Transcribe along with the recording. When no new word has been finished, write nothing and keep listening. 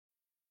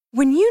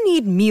When you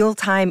need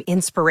mealtime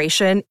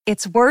inspiration,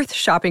 it's worth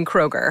shopping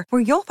Kroger,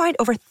 where you'll find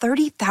over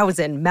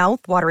 30,000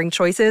 mouth-watering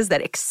choices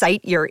that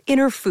excite your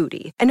inner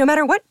foodie. And no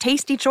matter what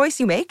tasty choice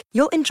you make,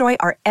 you'll enjoy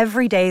our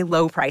everyday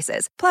low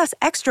prices, plus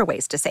extra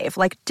ways to save,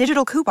 like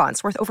digital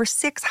coupons worth over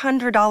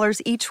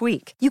 $600 each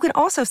week. You can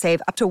also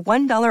save up to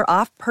 $1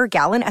 off per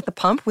gallon at the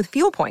pump with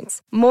fuel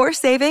points. More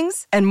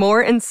savings and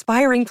more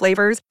inspiring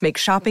flavors make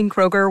shopping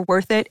Kroger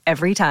worth it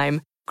every time.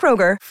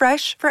 Kroger,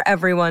 fresh for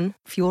everyone.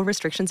 Fuel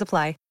restrictions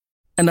apply.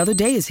 Another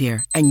day is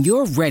here, and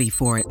you're ready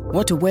for it.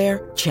 What to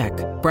wear? Check.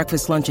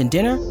 Breakfast, lunch, and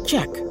dinner?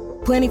 Check.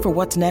 Planning for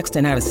what's next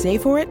and how to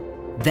save for it?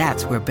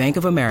 That's where Bank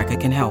of America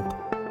can help.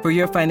 For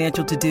your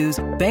financial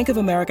to-dos, Bank of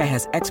America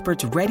has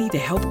experts ready to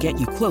help get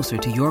you closer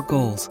to your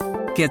goals.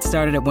 Get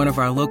started at one of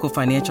our local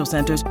financial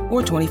centers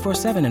or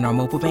 24/7 in our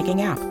mobile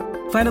banking app.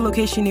 Find a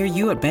location near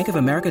you at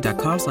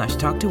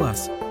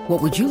bankofamerica.com/talktous. What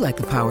would you like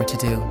the power to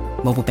do?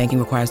 Mobile banking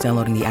requires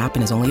downloading the app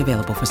and is only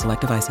available for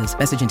select devices.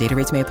 Message and data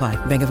rates may apply.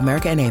 Bank of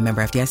America N.A.,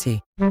 member FDIC.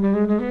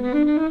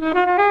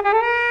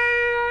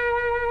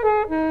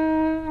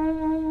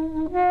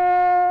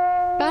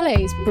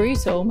 Ballet is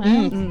brutal,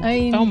 man. I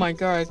mean, oh my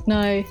God.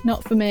 No,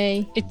 not for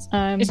me. It's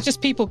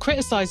just people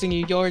criticising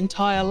you your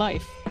entire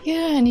life.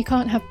 Yeah, and you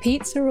can't have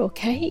pizza or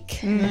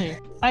cake. No.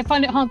 I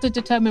find it hard to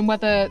determine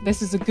whether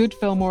this is a good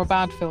film or a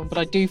bad film, but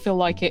I do feel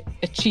like it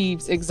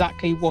achieves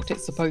exactly what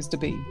it's supposed to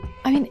be.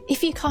 I mean,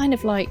 if you kind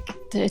of like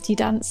Dirty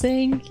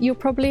Dancing, you'll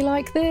probably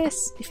like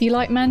this. If you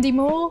like Mandy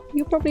Moore,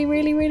 you'll probably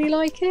really, really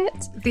like it.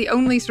 The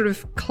only sort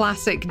of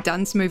classic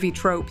dance movie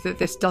trope that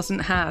this doesn't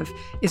have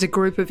is a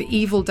group of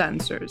evil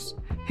dancers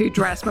who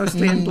dress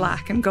mostly in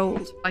black and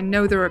gold. I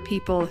know there are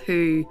people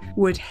who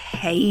would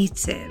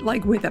hate it,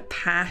 like with a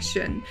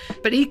passion,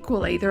 but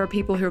equally there are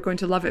people who are going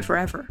to love it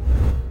forever.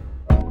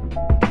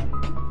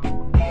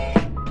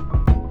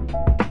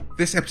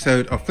 This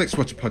episode of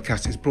FlixWatcher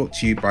Podcast is brought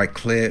to you by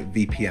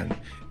ClearVPN.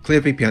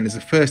 ClearVPN is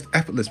the first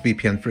effortless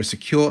VPN for a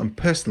secure and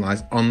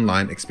personalised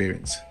online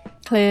experience.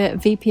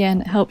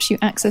 ClearVPN helps you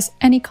access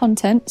any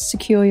content,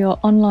 secure your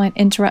online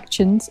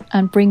interactions,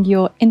 and bring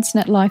your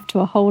internet life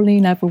to a whole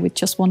new level with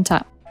just one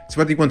tap. So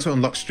whether you want to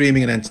unlock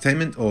streaming and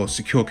entertainment, or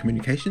secure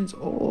communications,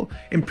 or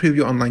improve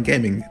your online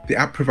gaming, the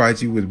app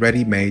provides you with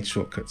ready-made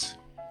shortcuts.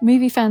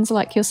 Movie fans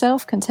like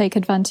yourself can take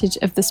advantage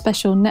of the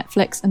special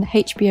Netflix and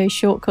HBO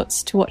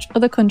shortcuts to watch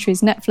other countries'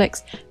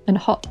 Netflix and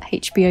hot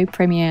HBO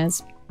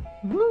premieres.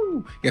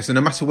 Woo! Yeah, so no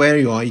matter where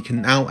you are, you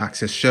can now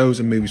access shows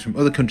and movies from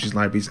other countries'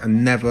 libraries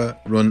and never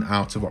run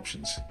out of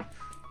options.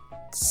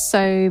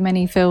 So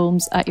many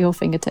films at your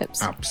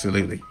fingertips.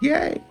 Absolutely.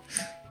 Yay!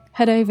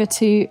 Head over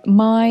to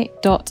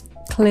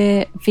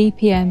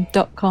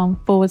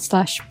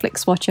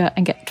my.clearvpn.com/FlixWatcher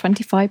and get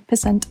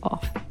 25%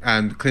 off.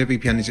 And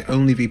ClearVPN is the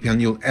only VPN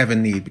you'll ever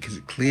need because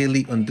it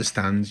clearly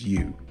understands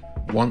you.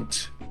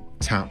 Want,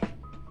 tap,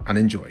 and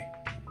enjoy.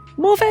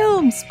 More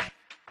films!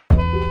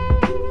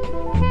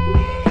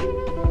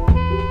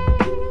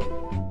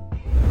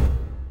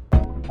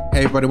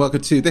 Hey everybody,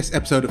 welcome to this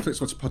episode of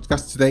FlixWatcher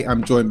Podcast. Today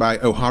I'm joined by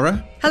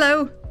O'Hara.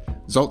 Hello.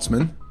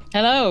 Zaltzman.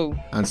 Hello.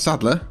 And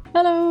Sadler.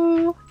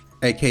 Hello.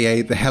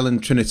 AKA the Helen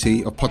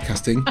Trinity of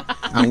podcasting.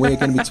 And we're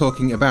going to be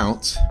talking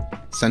about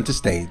Centre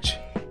Stage.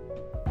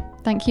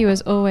 Thank you, as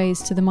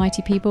always, to the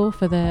mighty people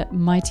for the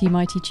mighty,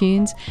 mighty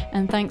tunes.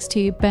 And thanks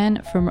to Ben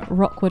from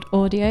Rockwood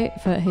Audio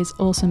for his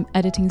awesome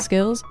editing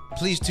skills.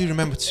 Please do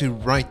remember to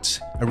write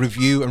a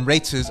review and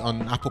rate us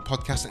on Apple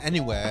Podcasts and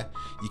anywhere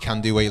you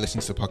can do where you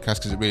listen to the podcast,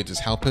 because it really does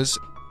help us.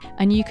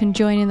 And you can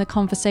join in the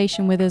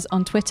conversation with us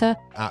on Twitter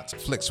at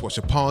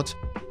FlixWatcherPod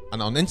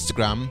and on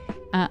Instagram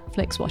at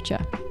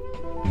FlixWatcher.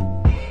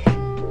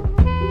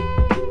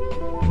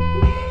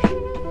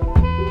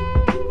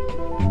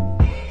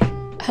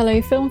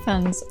 Hello film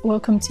fans,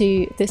 welcome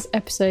to this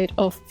episode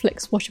of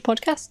FlixWatcher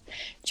Podcast.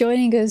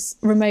 Joining us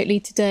remotely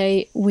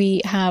today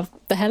we have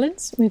the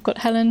Helens. We've got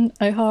Helen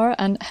O'Hara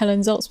and Helen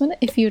Zaltzman.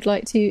 If you'd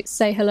like to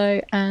say hello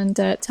and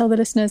tell the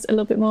listeners a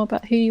little bit more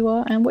about who you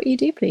are and what you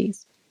do,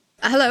 please.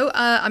 Hello,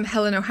 I'm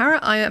Helen O'Hara.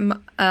 I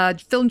am a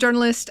film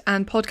journalist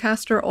and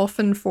podcaster,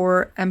 often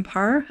for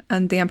Empire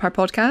and the Empire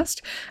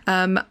podcast.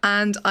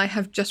 And I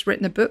have just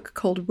written a book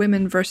called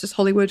Women versus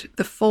Hollywood,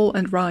 The Fall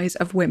and Rise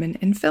of Women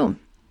in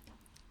Film.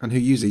 And who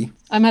you?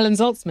 I'm Helen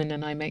Zaltzman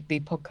and I make the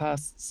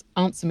podcasts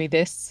Answer Me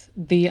This,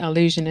 The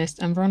Illusionist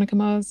and Veronica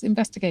Mars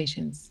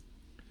Investigations.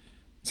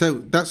 So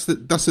that's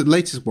the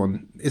latest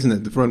one, isn't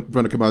it? The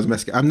Veronica Mars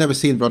Investigation. I've never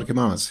seen Veronica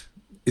Mars.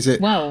 Is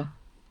it? Well,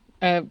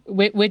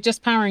 we're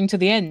just powering to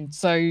the end.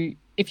 So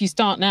if you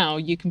start now,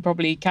 you can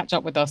probably catch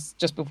up with us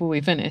just before we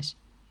finish.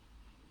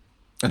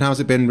 And how's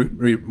it been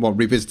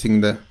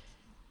revisiting the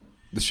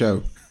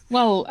show?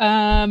 Well,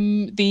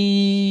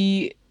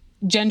 the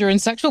gender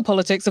and sexual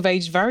politics have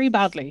aged very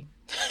badly.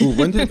 Ooh,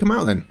 when did it come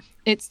out then?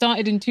 It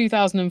started in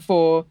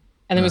 2004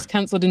 and then was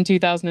cancelled in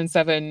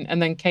 2007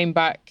 and then came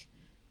back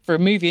for a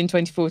movie in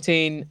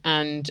 2014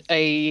 and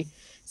a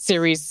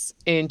series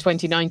in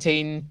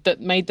 2019 that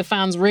made the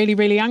fans really,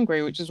 really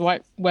angry, which is why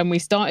when we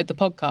started the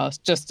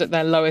podcast, just at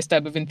their lowest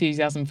ebb of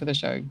enthusiasm for the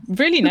show.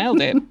 Really nailed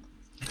it.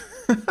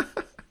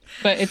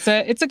 But it's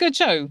a good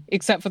show,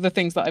 except for the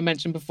things that I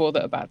mentioned before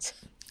that are bad.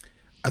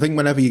 I think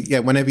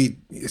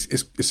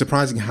it's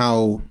surprising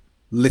how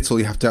little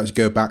you have to actually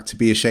go back to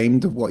be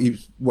ashamed of what you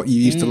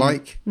used to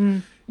like.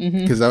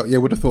 Because I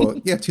would have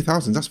thought,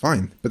 2000s, that's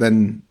fine. But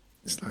then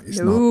it's like, it's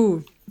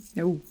not.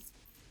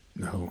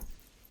 No.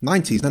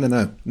 90s,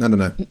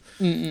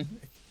 no.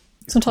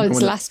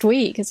 Sometimes last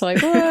week, it's like,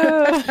 whoa,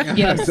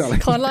 Yes, Exactly.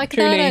 can't like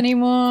Truly. that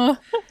anymore.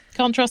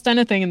 Can't trust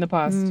anything in the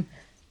past.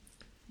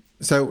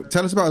 So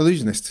tell us about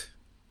Illusionist.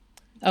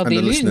 Oh, And The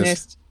the listeners.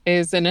 Illusionist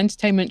is an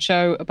entertainment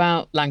show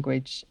about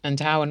language and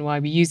how and why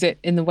we use it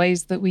in the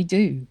ways that we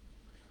do.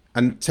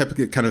 And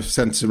typically it kind of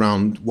centers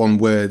around one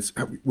word,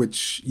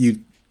 which you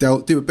do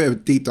a bit of a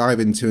deep dive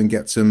into and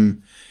get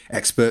some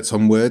experts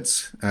on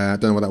words. I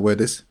don't know what that word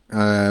is.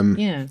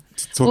 Yeah.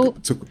 Talk,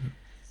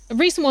 A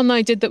recent one that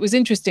I did that was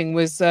interesting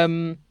was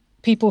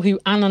people who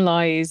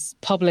analyse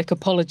public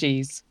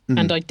apologies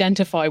and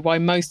identify why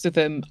most of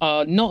them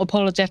are not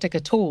apologetic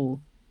at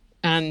all.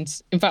 And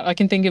in fact, I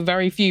can think of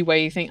very few where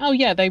you think, oh,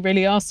 yeah, they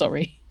really are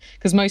sorry.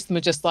 Because most of them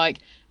are just like,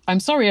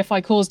 I'm sorry if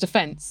I caused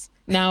offence.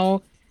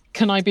 Now,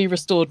 can I be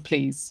restored,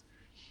 please?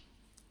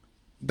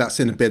 that's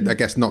in a bid, I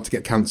guess, not to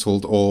get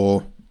cancelled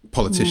or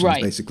politicians,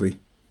 Right. basically.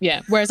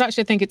 Yeah. Whereas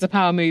actually I think it's a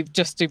power move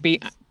just to be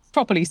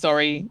properly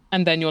sorry,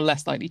 and then you're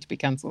less likely to be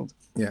cancelled.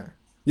 Yeah.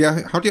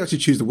 Yeah. How do you actually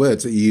choose the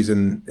words that you use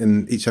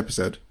in each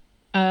episode?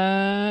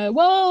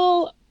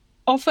 Well,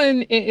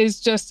 often it is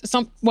just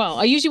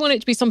I usually want it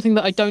to be something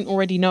that I don't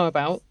already know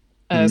about,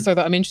 so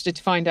that I'm interested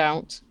to find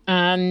out,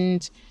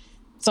 and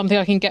something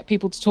I can get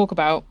people to talk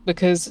about,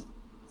 because,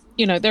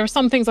 you know, there are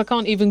some things I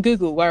can't even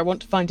Google where I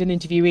want to find an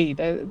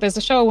interviewee. There's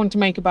a show I want to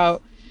make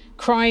about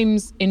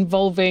crimes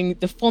involving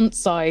the font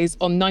size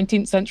on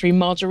 19th century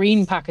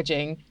margarine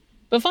packaging,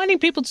 but finding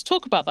people to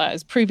talk about that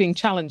is proving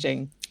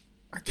challenging,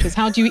 because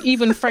how do you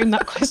even frame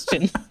that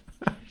question?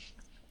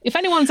 If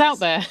anyone's out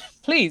there,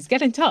 please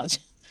get in touch.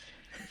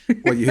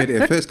 Well, you heard it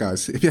here first,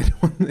 guys.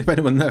 If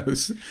anyone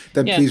knows,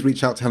 then Yeah. please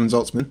reach out to Helen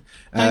Zaltzman.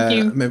 Thank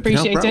you. Maybe we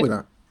can help her Appreciate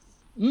out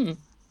with that.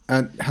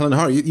 And Helen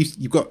O'Hara,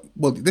 you've got,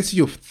 well, this is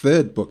your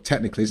third book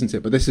technically, isn't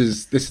it? But this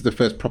is the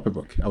first proper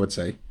book, I would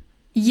say.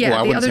 Yeah, Well,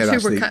 I the wouldn't other say two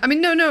that's were. the- I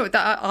mean, no,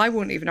 that I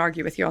won't even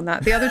argue with you on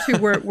that. The other two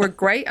were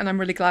great, and I'm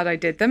really glad I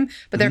did them.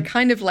 But they're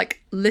kind of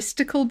like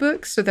listicle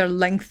books, so they're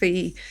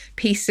lengthy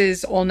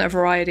pieces on a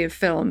variety of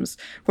films.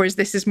 Whereas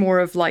this is more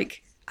of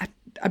like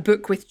a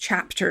book with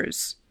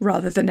chapters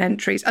rather than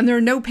entries. And there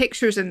are no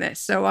pictures in this,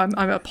 so I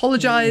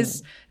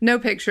apologize. No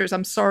pictures.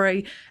 I'm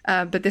sorry,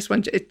 but this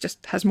one, it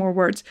just has more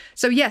words.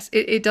 So yes,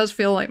 it does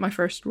feel like my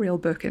first real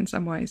book in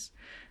some ways.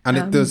 And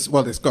it does,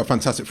 well, it's got a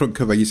fantastic front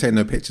cover. You say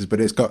no pictures, but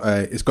it's got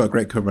a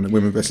great cover on it,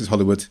 Women versus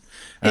Hollywood.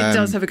 It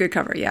does have a good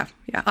cover, yeah.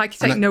 I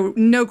can take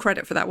no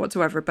credit for that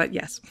whatsoever, but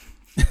yes.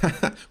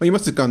 Well, you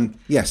must have gone,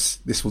 yes,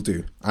 this will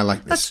do. I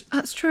like this.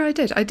 That's true, I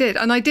did.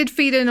 And I did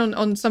feed in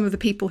on some of the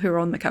people who are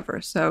on the cover.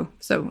 So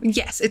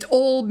yes, it's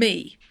all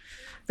me.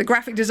 The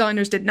graphic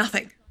designers did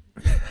nothing.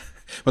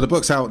 Well, the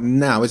book's out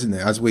now, isn't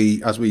it? As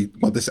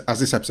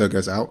this episode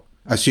goes out,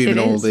 assuming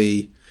It all is.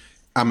 the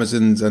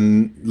Amazons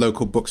and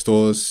local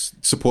bookstores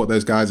support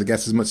those guys, I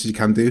guess, as much as you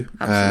can do.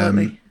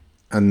 Absolutely.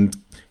 And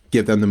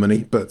give them the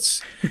money.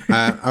 But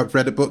I've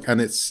read a book,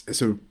 and it's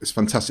a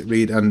fantastic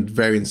read and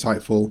very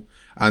insightful.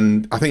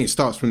 And I think it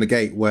starts from the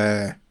gate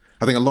where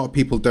I think a lot of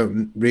people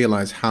don't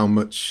realize how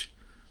much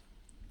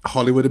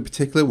Hollywood in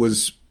particular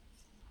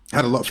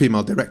had a lot of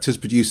female directors,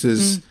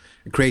 producers,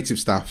 creative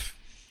staff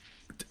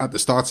at the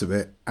start of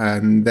it.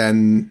 And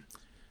then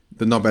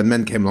the knobhead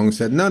men came along and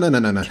said, no.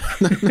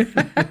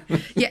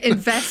 Yeah,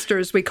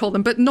 investors, we call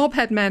them. But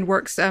Knobhead Men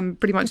works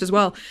pretty much as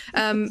well.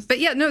 But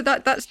yeah, no,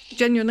 that's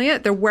genuinely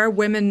it. There were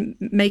women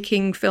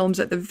making films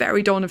at the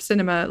very dawn of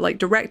cinema, like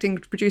directing,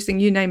 producing,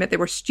 you name it. They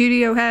were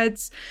studio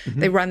heads.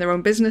 They ran their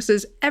own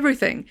businesses,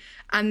 everything.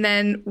 And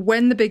then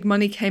when the big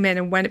money came in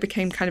and when it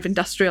became kind of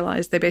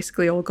industrialized, they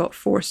basically all got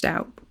forced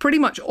out. Pretty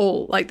much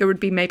all. Like there would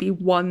be maybe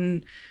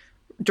one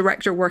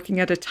director working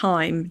at a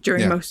time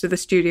during most of the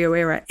studio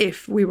era,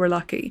 if we were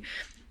lucky.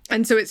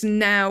 And so it's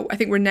now, I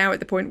think we're now at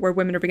the point where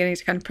women are beginning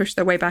to kind of push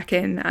their way back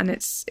in. And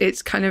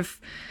it's kind of,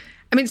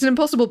 I mean, it's an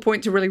impossible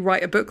point to really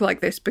write a book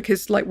like this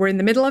because like we're in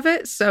the middle of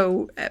it.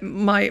 So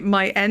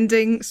my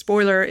ending,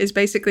 spoiler, is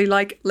basically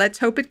like, let's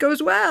hope it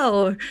goes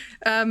well.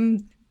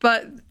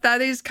 But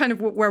that is kind of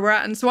where we're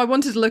at. And so I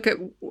wanted to look at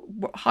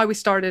how we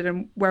started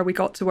and where we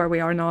got to where we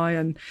are now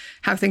and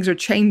how things are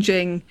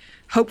changing,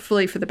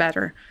 hopefully for the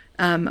better,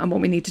 and what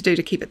we need to do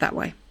to keep it that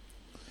way.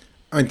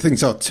 I mean,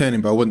 things are turning,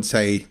 but I wouldn't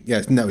say,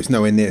 it's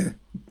nowhere near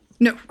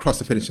No, across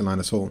the finishing line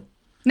at all.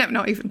 no,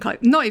 not even close.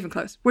 Not even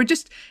close. We're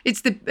just,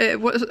 it's the,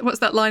 what's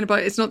that line about?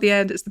 It's not the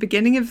end, it's the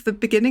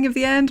beginning of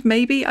the end,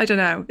 maybe? I don't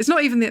know. It's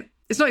not even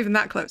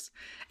that close.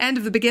 End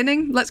of the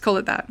beginning, let's call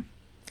it that.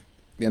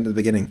 The end of the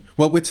beginning.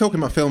 Well, we're talking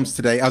about films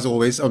today, as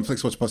always, on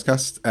Flix Watch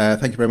Podcast.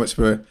 Thank you very much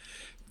for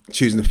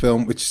choosing the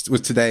film, which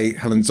was today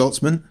Helen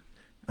Zaltzman.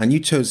 And you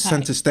chose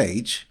Centre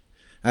Stage.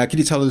 Can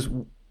you tell us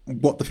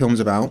what the film's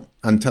about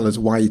and tell us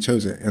why you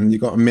chose it? And you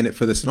got a minute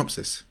for the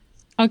synopsis.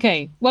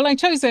 Okay, well, I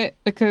chose it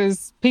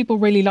because people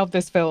really love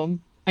this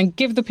film, and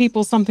give the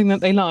people something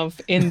that they love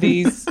in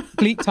these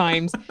bleak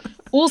times.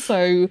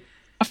 Also,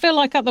 I feel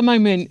like at the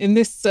moment in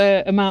this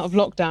amount of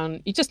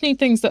lockdown, you just need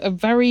things that are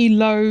very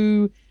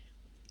low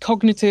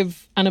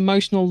cognitive and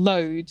emotional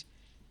load.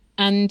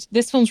 And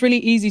this film's really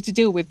easy to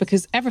deal with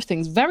because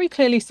everything's very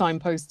clearly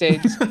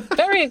signposted,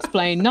 very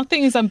explained,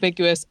 nothing is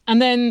ambiguous.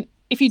 And then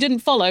if you didn't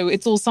follow,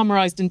 it's all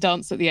summarised in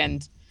dance at the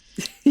end.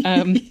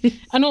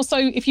 And also,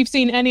 if you've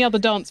seen any other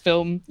dance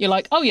film, you're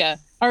like, oh yeah,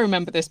 I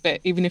remember this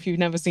bit, even if you've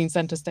never seen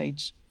Centre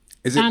Stage.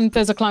 And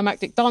there's a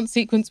climactic dance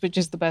sequence, which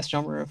is the best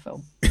genre of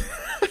film.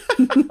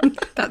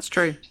 That's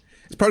true.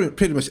 It's probably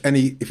pretty much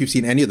if you've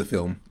seen any of the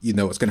film, you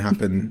know what's going to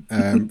happen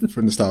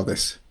from the start of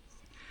this.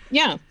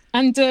 Yeah,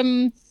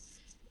 and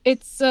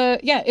it's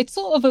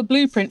sort of a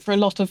blueprint for a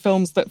lot of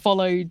films that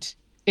followed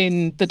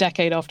in the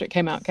decade after it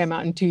came out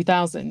in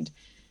 2000.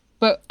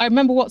 But I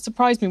remember what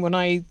surprised me when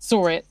I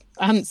saw it,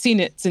 I hadn't seen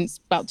it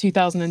since about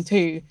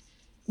 2002,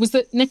 was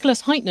that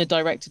Nicholas Hytner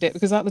directed it,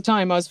 because at the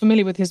time I was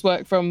familiar with his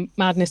work from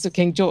Madness of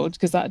King George,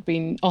 because that had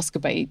been Oscar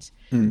bait,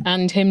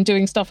 and him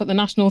doing stuff at the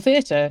National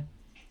Theatre.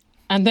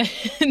 And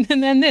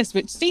then this,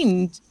 which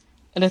seemed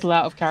a little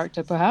out of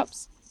character,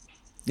 perhaps.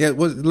 Yeah,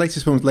 the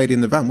latest one was Lady in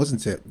the Van,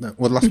 wasn't it?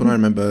 Well, the last one I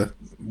remember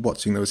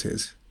watching was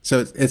his.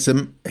 So it's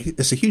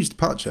a huge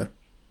departure.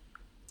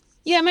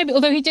 Yeah, maybe.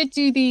 Although he did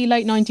do the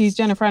late 90s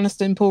Jennifer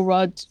Aniston, Paul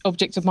Rudd,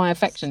 Object of My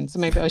Affection. So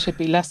maybe I should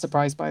be less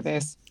surprised by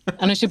this.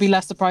 And I should be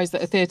less surprised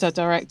that a theatre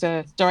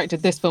director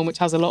directed this film, which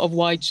has a lot of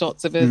wide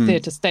shots of a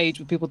theatre stage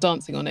with people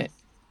dancing on it.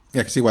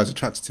 Yeah, I can see why I was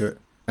attracted to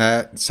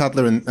it.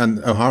 Sadler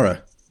and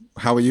O'Hara,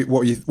 how are you?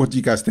 What do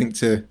you guys think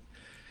to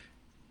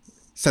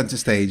Centre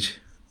Stage?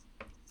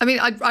 I mean,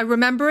 I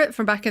remember it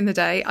from back in the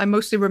day. I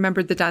mostly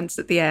remembered the dance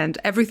at the end.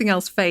 Everything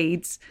else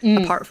fades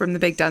apart from the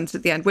big dance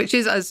at the end, which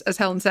is, as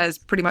Helen says,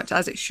 pretty much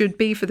as it should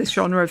be for this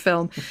genre of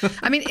film.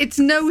 I mean, it's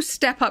no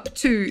step up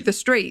to The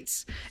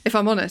Streets, if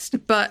I'm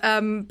honest, but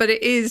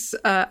it is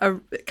a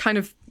kind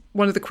of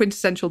one of the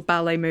quintessential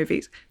ballet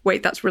movies.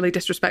 Wait, that's really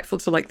disrespectful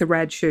to like The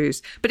Red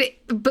Shoes, but it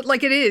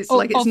is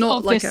like it's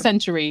not like this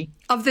century.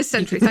 Of this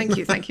century. Thank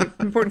you.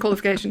 Important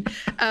qualification.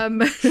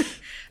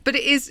 But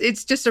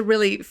it's just a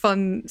really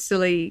fun,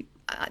 silly.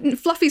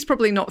 Fluffy's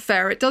probably not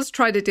fair. It does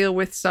try to deal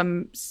with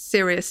some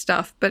serious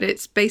stuff, but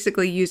it's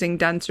basically using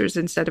dancers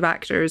instead of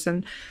actors,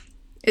 and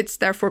it's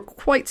therefore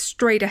quite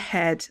straight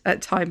ahead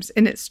at times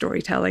in its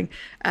storytelling.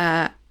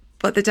 But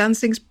the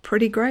dancing's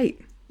pretty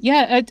great.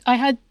 Yeah,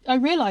 I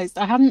realised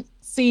I hadn't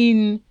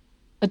seen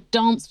a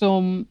dance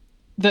film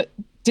that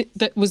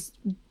was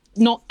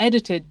not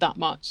edited that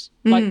much.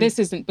 Like this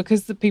isn't,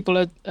 because the people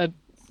are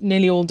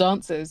nearly all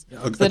dancers.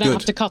 So they don't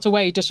have to cut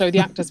away to show the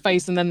actor's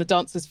face and then the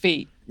dancer's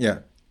feet. Yeah.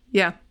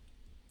 Yeah.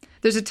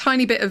 There's a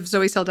tiny bit of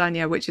Zoe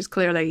Saldana, which is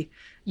clearly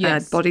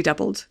body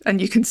doubled, and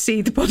you can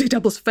see the body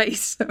double's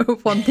face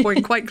at one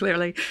point quite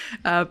clearly.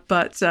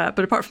 But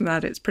apart from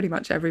that, it's pretty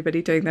much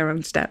everybody doing their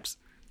own steps.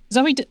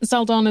 Zoe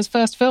Saldana's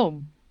first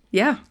film.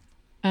 Yeah.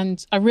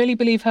 And I really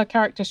believe her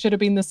character should have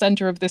been the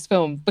centre of this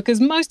film, because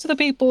most of the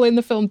people in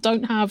the film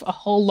don't have a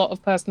whole lot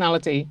of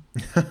personality,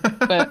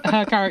 but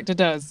her character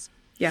does.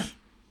 Yeah.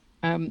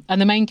 And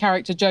the main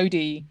character,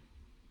 Jodie,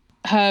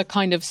 her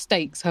kind of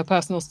stakes, her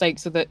personal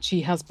stakes, are that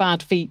she has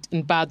bad feet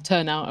and bad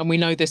turnout. And we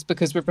know this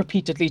because we're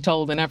repeatedly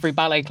told in every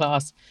ballet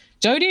class,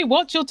 Jodie,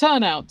 what's your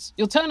turnout?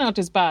 Your turnout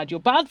is bad. Your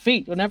bad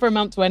feet will never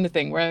amount to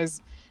anything.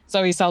 Whereas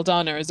Zoe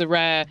Saldana is a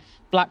rare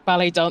black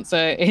ballet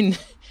dancer in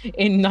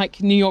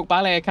like New York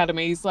ballet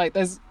academies. Like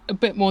there's a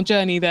bit more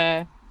journey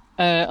there,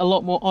 a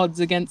lot more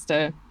odds against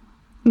her.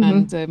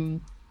 And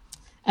then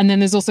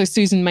there's also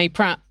Susan May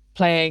Pratt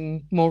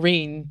playing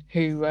Maureen,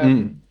 who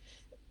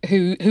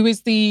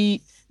is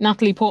the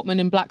Natalie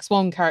Portman in Black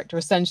Swan character,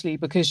 essentially,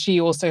 because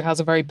she also has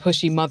a very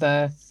pushy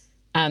mother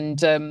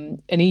and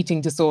an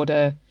eating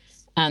disorder,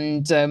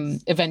 and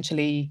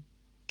eventually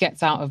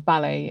gets out of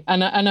ballet.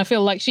 And I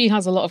feel like she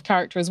has a lot of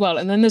character as well.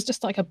 And then there's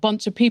just like a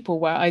bunch of people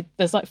where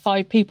there's like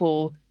 5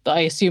 people that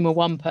I assume are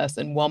one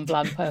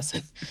bland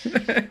person.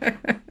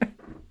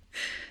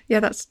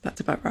 Yeah, that's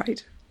about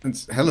right.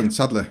 It's Helen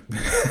Sadler.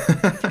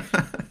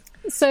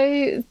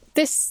 So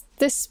this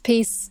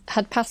piece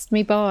had passed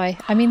me by.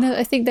 I mean,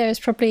 I think there is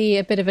probably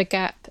a bit of a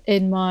gap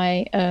in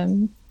my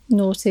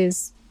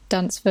noughties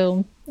dance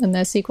film and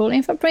their sequel.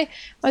 In fact, I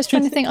was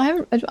trying to think.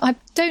 I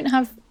don't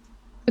have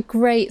a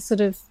great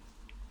sort of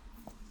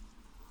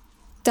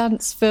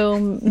dance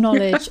film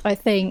knowledge, I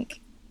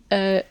think,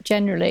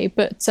 generally,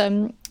 but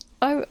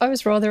I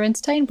was rather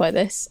entertained by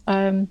this.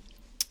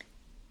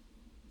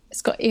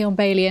 It's got Eon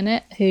Bailey in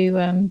it, who's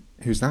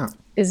that?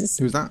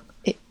 Who's that?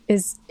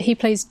 He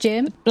plays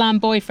Jim,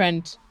 bland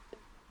boyfriend.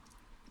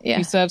 Yeah,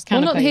 who serves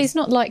canapes. Well, he's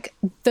not like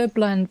the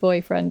bland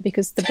boyfriend,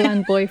 because the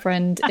bland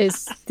boyfriend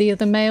is the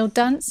other male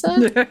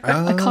dancer.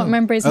 I can't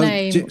remember his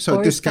name.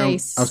 So Discount.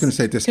 His face. I was going to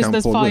say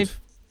Discount Paul Rudd.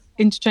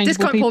 Interchangeable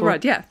Discount people. Paul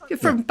Rudd,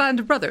 from Band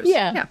of Brothers.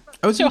 Yeah.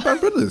 Oh, it's Band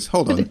of Brothers.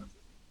 Hold on.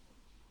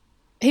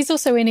 He's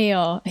also in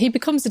ER. He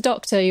becomes a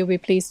doctor, you'll be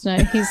pleased to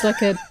know. He's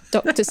like a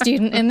doctor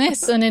student in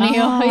this, and in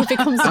ER he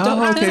becomes a doctor.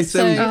 Oh, okay,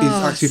 so he's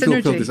actually synergy.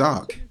 fulfilled his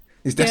arc,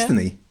 his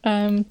destiny.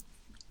 Yeah.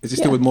 Is he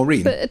still with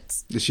Maureen?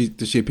 But Does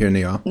she appear in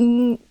ER?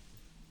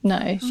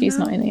 no, she's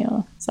not in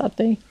ER,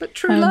 sadly. But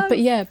true love. But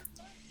yeah,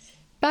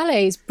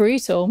 ballet is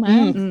brutal,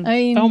 man. I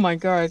mean, Oh my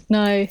God.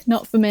 no,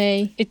 not for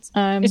me. It's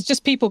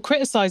just people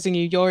criticizing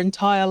you your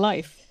entire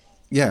life.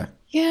 Yeah.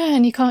 Yeah,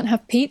 and you can't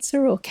have pizza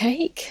or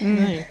cake.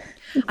 No.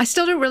 I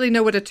still don't really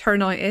know what a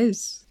turnout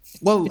is.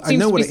 Well, I seems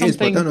know to what be it is,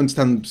 but I something- don't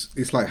understand.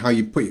 It's like how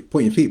you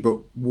put your feet, but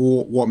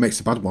what makes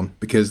a bad one?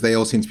 Because they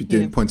all seem to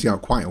be pointing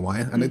out quite a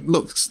while, and it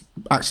looks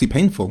actually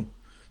painful.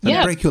 And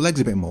Yeah. break your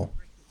legs a bit more.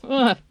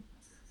 Ugh.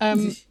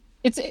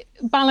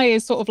 Ballet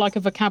is sort of like a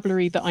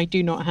vocabulary that I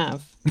do not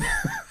have.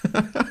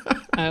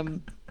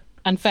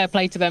 And fair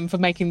play to them for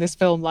making this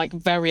film like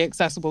very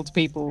accessible to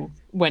people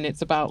when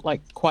it's about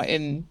like quite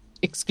an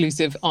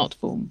exclusive art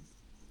form.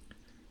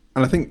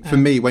 And I think for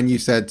me, when you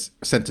said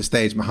centre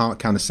stage, my heart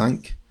kind of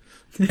sank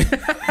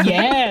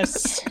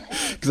Yes.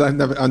 because I've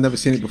never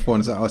seen it before,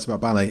 and I was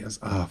about ballet. I was,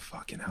 oh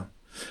fucking hell!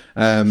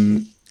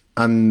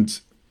 And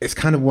it's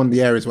kind of one of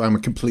the areas where I'm a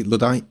complete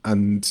Luddite,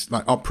 and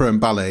like opera and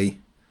ballet.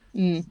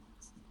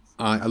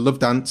 I love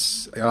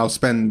dance. I'll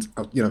spend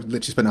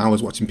literally spend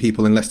hours watching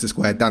people in Leicester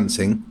Square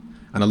dancing,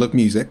 and I love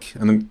music,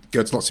 and I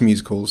go to lots of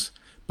musicals.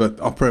 But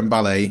opera and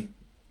ballet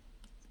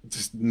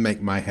just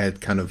make my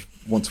head kind of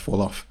want to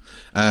fall off.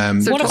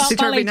 So What about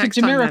topsy-turvy ballet to next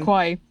time, then.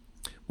 Jamiroquai?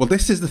 Well,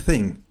 this is the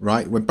thing,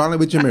 right? We're ballet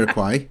with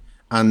Jamiroquai,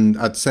 and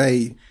I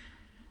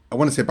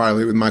want to say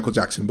ballet with Michael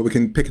Jackson, but we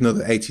can pick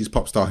another 80s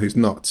pop star who's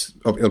not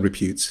of ill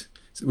repute.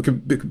 So we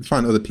can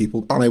find other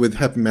people. Ballet with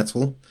heavy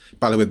metal,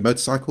 ballet with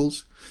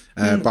motorcycles,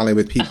 ballet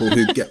with people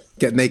who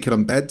get naked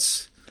on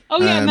beds. Oh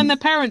yeah, and then the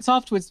parents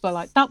afterwards were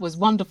like, "That was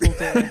wonderful,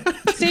 dear.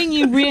 Seeing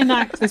you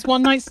reenact this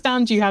one night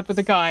stand you had with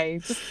a guy,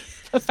 just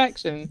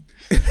perfection."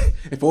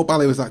 If all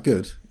ballet was that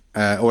good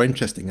or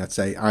interesting, I'd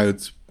say I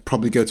would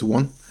probably go to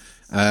one.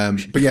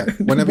 But yeah,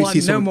 whenever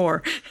you see no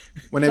more.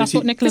 whenever That's you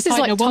what Nicholas This is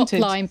like Heitner top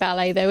wanted. line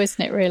ballet, though,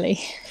 isn't it? Really,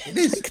 it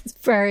is. it's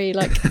very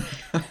like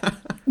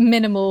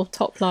minimal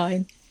top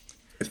line.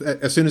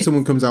 As soon as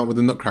someone comes out with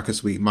a Nutcracker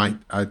suite,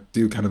 I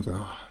do kind of go,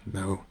 oh,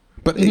 no.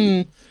 But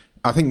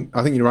I think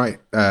you're right,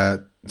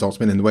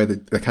 Zaltzman, in the way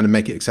that they kind of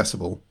make it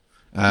accessible.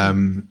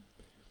 And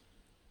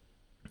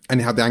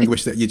you have the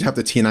anguish that you have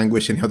the teen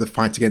anguish, and you have the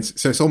fight against.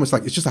 So it's almost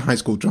like it's just a high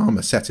school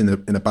drama set in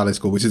a ballet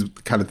school, which is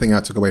the kind of thing I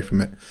took away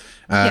from it.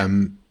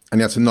 And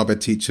you had some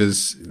knobhead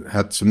teachers,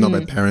 had some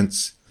knobhead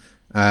parents,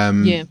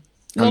 and Yeah,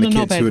 the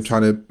kids who were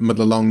trying to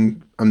muddle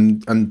along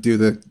and do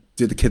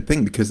the kid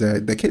thing because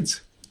they're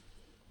kids.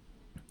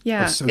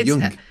 Yeah. so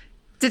young.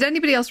 Did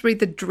anybody else read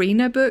the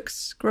Drina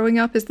books growing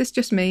up? Is this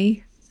just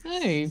me? No.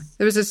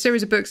 There was a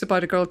series of books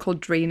about a girl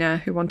called Drina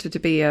who wanted to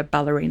be a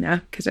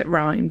ballerina because it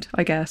rhymed,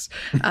 I guess.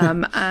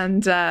 And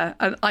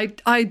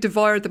I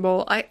devoured them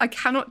all. I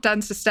cannot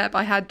dance a step.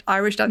 I had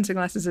Irish dancing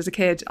lessons as a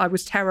kid. I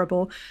was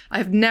terrible. I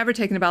have never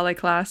taken a ballet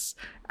class,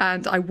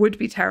 and I would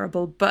be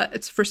terrible. But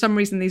it's, for some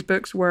reason, these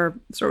books were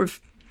sort of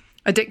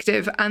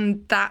addictive,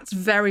 and that's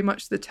very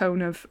much the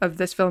tone of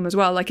this film as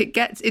well. Like it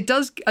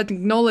does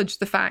acknowledge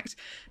the fact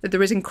that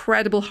there is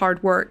incredible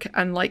hard work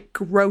and like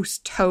gross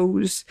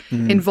toes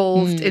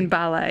involved in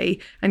ballet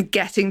and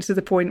getting to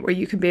the point where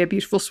you can be a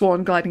beautiful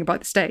swan gliding about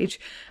the stage,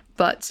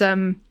 but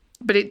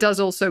it does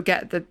also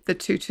get the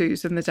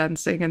tutus and the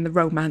dancing and the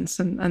romance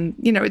and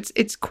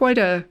it's quite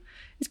a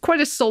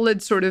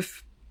solid sort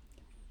of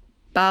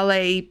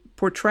ballet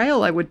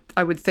portrayal, I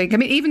would think. I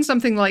mean, even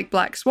something like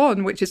Black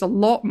Swan, which is a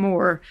lot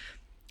more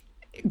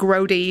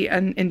grody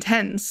and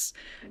intense,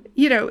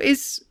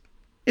 is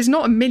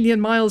not a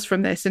million miles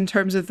from this in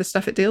terms of the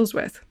stuff it deals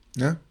with.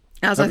 Yeah,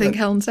 as I think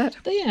Helen said.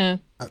 Yeah.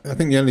 I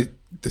think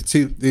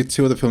the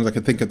two other films I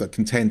could think of that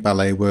contained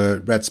ballet were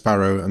Red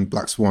Sparrow and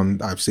Black Swan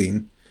that I've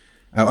seen,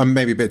 and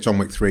maybe a bit John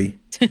Wick 3.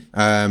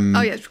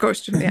 Oh yes, of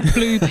course. Yeah.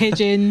 Blue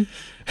Pigeon,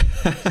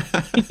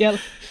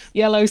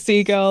 Yellow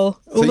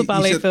Seagull, all the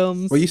ballet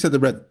films. Well, you said the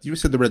Red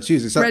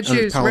Shoes. Is that Red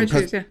Shoes, yeah.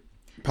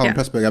 Powell and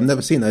Pressburger. I've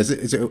never seen that.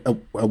 Is it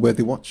a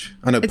worthy watch?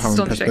 I know It's Powell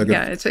and astonishing. Pressburger.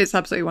 Yeah, it's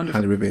absolutely wonderful.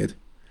 Highly revered.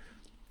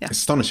 Yeah. It's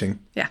astonishing.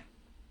 Yeah,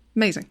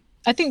 amazing.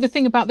 I think the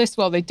thing about this,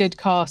 they did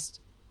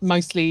cast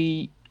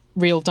mostly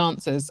real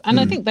dancers, and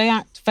I think they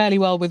act fairly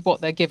well with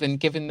what they're given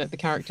that the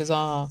characters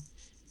are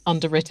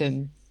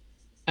underwritten.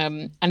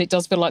 And it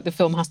does feel like the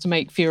film has to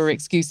make fewer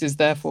excuses,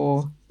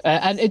 therefore.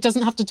 And it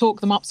doesn't have to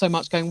talk them up so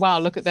much, going, wow,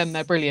 look at them,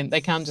 they're brilliant.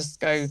 They can just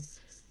go,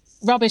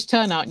 rubbish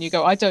turnout, and you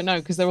go, I don't know,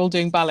 because they're all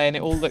doing ballet and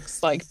it all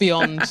looks like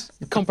beyond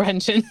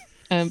comprehension.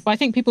 But I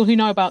think people who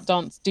know about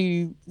dance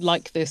do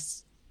like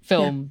this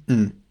film.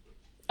 Yeah.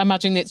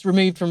 Imagine it's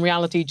removed from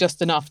reality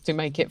just enough to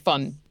make it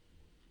fun.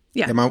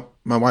 Yeah,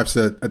 my wife's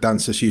a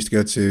dancer. She used to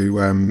go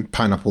to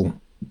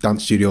Pineapple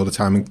Dance Studio all the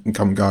time in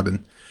Covent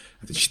Garden.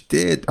 I think she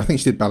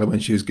did ballet when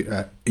she was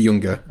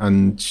younger,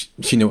 and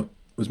she knew what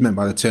was meant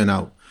by the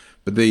turnout.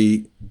 But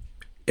the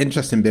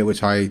interesting bit,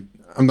 which I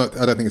don't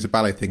think it's a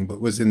ballet thing,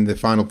 but was in the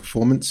final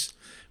performance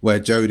where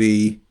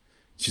Jodie,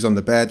 she's on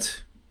the bed,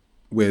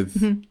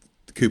 with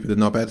Cooper the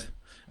knobhead.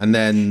 And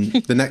then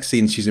the next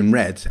scene, she's in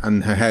red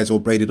and her hair's all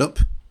braided up,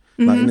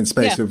 like in the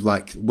space of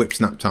like whip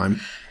snap time.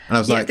 And I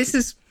was like,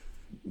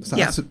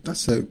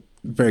 that's a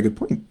very good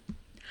point.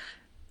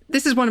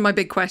 This is one of my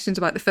big questions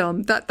about the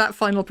film. That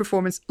final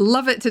performance,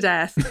 love it to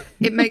death.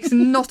 It makes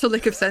not a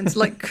lick of sense.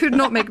 Like, could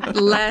not make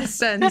less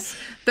sense.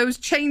 Those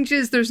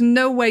changes, there's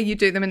no way you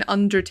do them in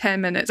under 10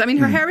 minutes. I mean,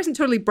 her hair isn't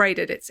totally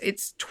braided.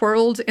 It's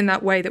twirled in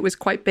that way that was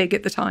quite big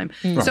at the time.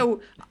 Right.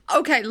 So,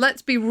 okay,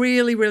 let's be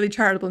really, really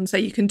charitable and say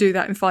you can do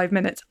that in 5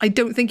 minutes. I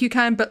don't think you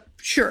can, but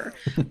sure.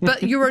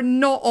 But you are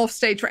not off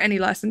stage for any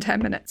less than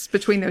 10 minutes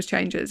between those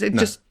changes. It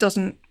just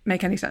doesn't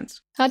make any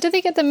sense. How did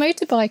they get the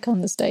motorbike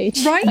on the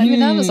stage? Right. I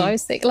mean, that was I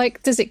was thinking.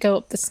 Like, does it go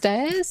up the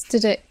stairs?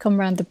 Did it come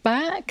around the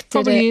back?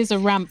 Probably is a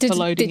ramp for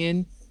loading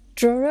in.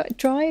 Drive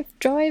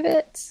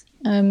it.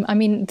 I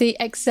mean, the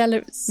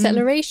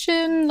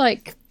acceleration.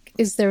 Like,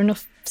 is there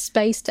enough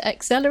space to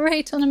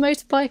accelerate on a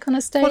motorbike on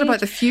a stage? What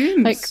about the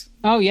fumes? Like,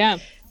 Oh, yeah.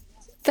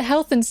 the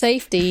health and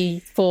safety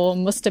for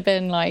must have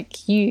been like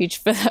huge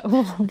for that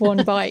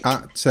one bike.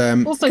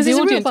 Also, 'Cause the it's a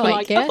real audience were bike,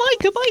 like, yeah?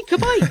 a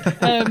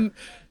bike.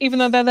 Even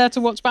though they're there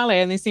to watch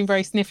ballet and they seem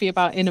very sniffy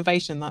about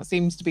innovation, that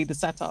seems to be the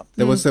setup.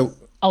 There was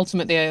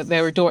Ultimately, they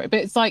adore it. But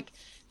it's like,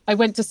 I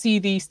went to see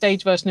the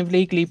stage version of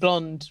Legally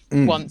Blonde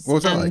once. what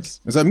was that like?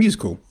 Was that a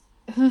musical?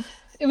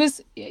 It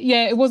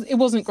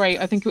wasn't great.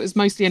 I think it was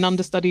mostly an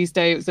understudies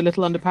day. It was a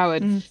little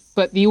underpowered.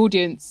 But the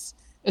audience,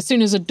 as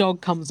soon as a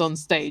dog comes on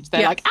stage,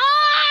 they're like,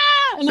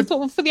 ah! And I thought,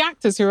 well, for the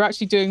actors who are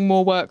actually doing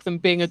more work than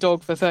being a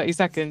dog for 30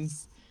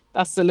 seconds,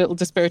 that's a little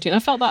dispiriting. I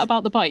felt that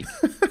about the bike.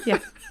 Yeah.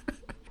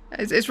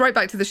 It's right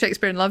back to the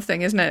Shakespeare in Love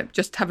thing, isn't it?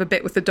 Just have a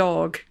bit with the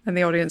dog and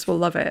the audience will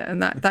love it.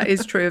 And that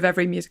is true of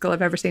every musical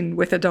I've ever seen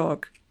with a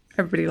dog.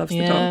 Everybody loves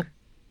the dog.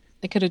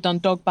 They could have done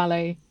dog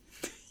ballet.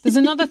 There's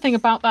another thing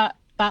about that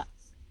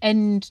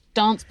end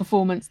dance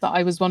performance that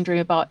I was wondering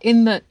about,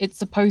 in that it's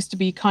supposed to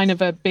be kind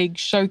of a big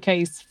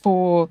showcase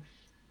for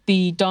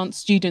the dance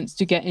students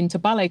to get into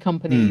ballet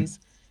companies.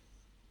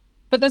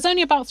 But there's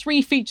only about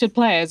 3 featured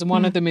players, and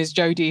one of them is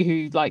Jodie,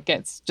 who like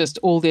gets just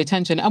all the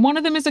attention. And one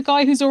of them is a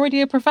guy who's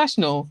already a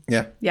professional.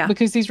 Yeah.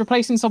 Because he's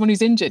replacing someone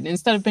who's injured. And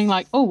instead of being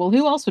like, oh, well,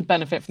 who else would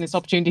benefit from this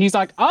opportunity? He's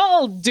like,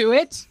 I'll do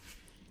it.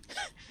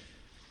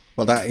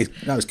 Well, that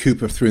was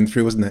Cooper through and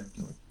through, wasn't it?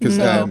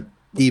 Because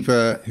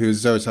Eva, who's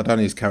Zoe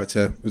Saldana's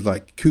character, was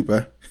like,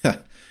 Cooper,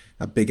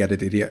 a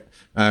big-headed idiot,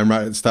 right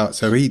at the start.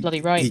 So he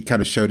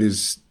kind of showed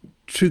his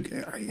true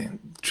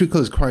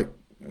colours quite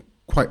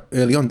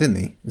early on, didn't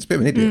he? He's a bit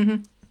of an idiot.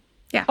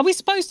 Yeah. Are we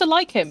supposed to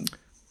like him?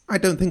 I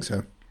don't think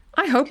so.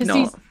 I hope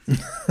not.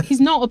 He's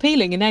not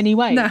appealing in any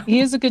way. No. He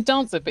is a good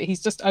dancer, but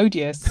he's just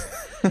odious.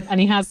 And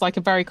he has like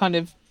a very kind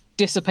of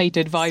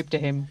dissipated vibe to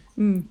him.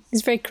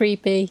 It's very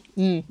creepy.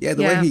 Yeah,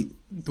 the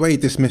way he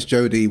dismissed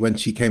Jodie when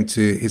she came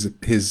to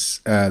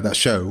his that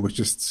show was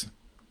just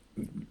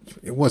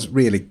it was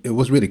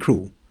really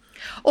cruel.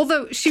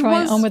 Although she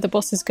Try was it on with the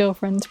boss's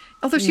girlfriend.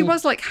 Although she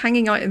was like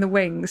hanging out in the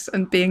wings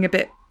and being a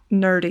bit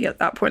nerdy at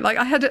that point. Like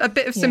I had a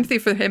bit of sympathy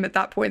for him at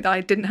that point that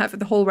I didn't have for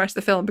the whole rest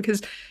of the film, because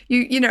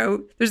you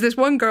know, there's this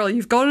one girl,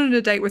 you've gone on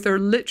a date with her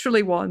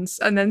literally once,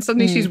 and then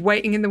suddenly she's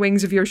waiting in the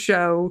wings of your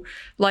show,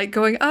 like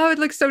going, oh, it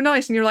looks so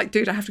nice, and you're like,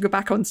 dude, I have to go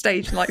back on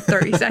stage in like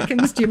 30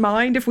 seconds. Do you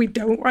mind if we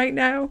don't right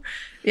now?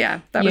 Yeah,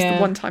 that was the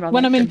one time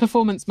when I'm in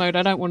performance mode,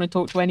 I don't want to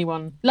talk to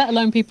anyone, let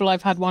alone people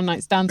I've had one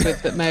night stands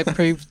with that may have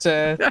proved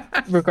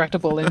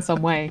regrettable in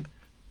some way.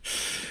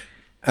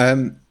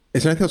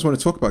 Is there anything else you want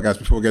to talk about, guys,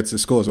 before we go to the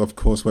scores, of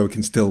course, where we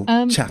can still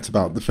chat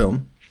about the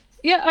film?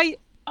 Yeah,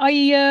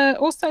 I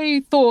also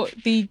thought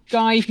the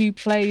guy who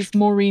plays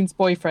Maureen's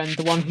boyfriend,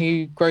 the one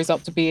who grows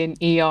up to be in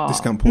ER...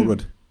 Discount Paul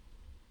Rudd.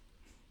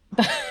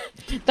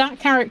 That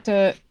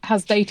character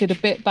has dated a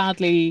bit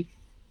badly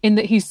in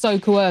that he's so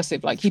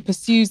coercive. Like, he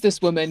pursues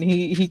this woman,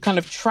 he kind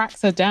of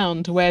tracks her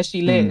down to where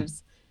she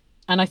lives.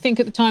 And I think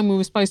at the time we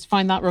were supposed to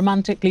find that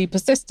romantically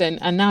persistent,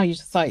 and now you're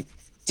just like,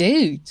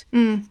 dude,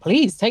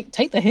 please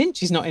take the hint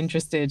she's not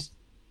interested.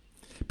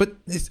 But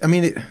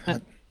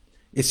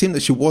it seemed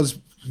that she was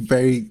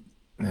very.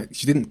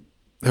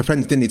 Her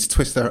friends didn't need to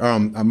twist her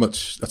arm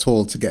much at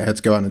all to get her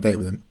to go on a date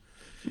with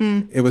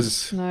him. It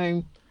was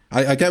no.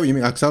 I get what you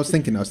mean, because I was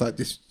thinking, I was like,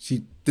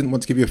 she didn't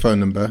want to give you a phone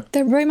number.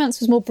 The romance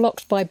was more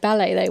blocked by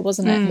ballet, though,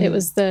 wasn't it? It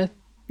was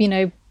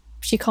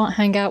she can't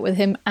hang out with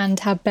him and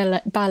have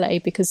ballet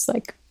because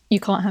like you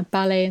can't have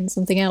ballet and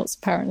something else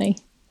apparently.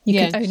 You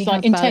can only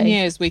have in ballet. 10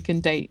 years we can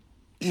date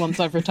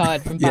once I've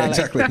retired from ballet. Yeah,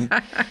 exactly.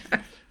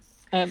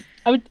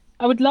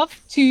 I would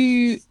love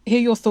to hear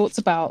your thoughts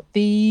about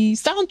the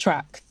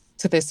soundtrack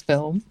to this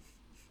film.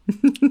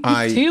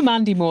 2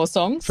 Mandy Moore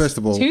songs. First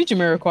of all, 2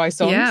 Jamiroquai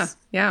songs.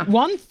 Yeah.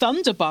 1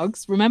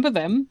 Thunderbugs. Remember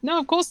them? No,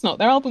 of course not.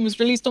 Their album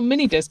was released on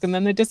minidisc and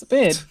then they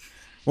disappeared.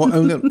 What?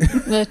 Only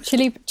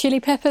The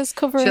Chili Peppers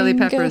covering Chili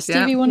Peppers,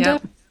 Stevie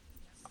Wonder. Yeah.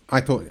 I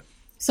thought.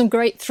 Some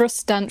great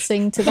thrust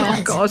dancing to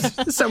that. Oh God,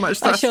 so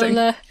much I thrusting.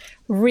 shall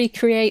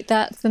recreate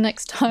that the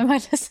next time I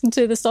listen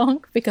to the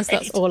song, because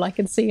that's all I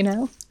can see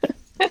now.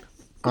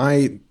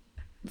 I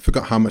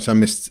forgot how much I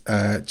missed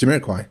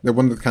Jamiroquai. They're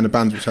one of the kind of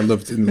bands which I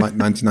loved in like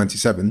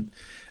 1997,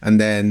 and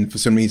then for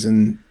some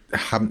reason I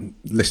haven't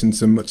listened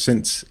to them much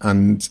since.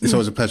 And it's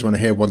always a pleasure when I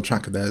hear one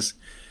track of theirs.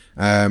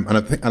 And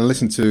I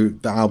listened to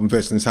the album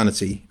Virtual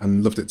Insanity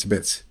and loved it to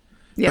bits.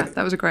 Yeah,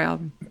 that was a great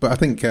album. But I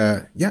think,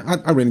 I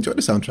really enjoyed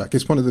the soundtrack.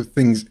 It's one of the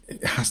things,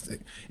 it has to,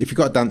 if you've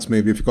got a dance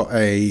movie, if you've got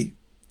a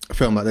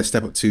film like this,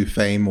 Step Up to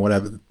Fame or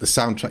whatever, the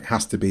soundtrack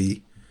has to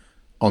be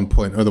on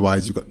point.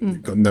 Otherwise,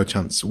 you've got no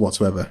chance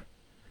whatsoever.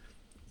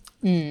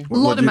 A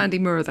lot of Mandy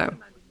Moore, though.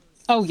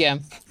 Oh, yeah.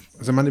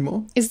 Was it Mandy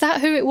Moore? Is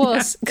that who it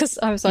was? Because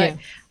I was like,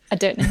 I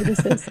don't know who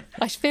this is.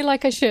 I feel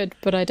like I should,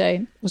 but I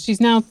don't. Well,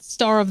 she's now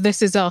star of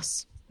This Is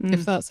Us,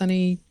 if that's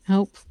any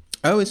help.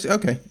 Oh, it's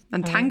okay.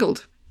 And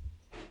Tangled.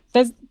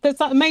 There's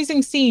that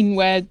amazing scene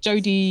where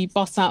Jodie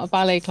busts out of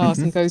ballet class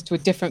and goes to a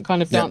different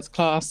kind of dance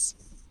class,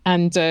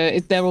 and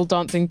they're all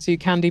dancing to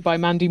Candy by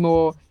Mandy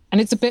Moore,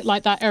 and it's a bit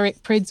like that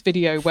Eric Prydz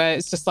video where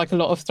it's just like a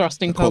lot of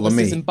thrusting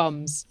pelvises and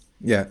bums.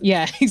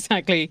 Yeah,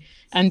 exactly.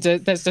 And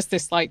there's just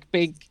this like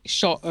big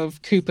shot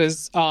of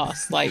Cooper's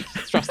arse like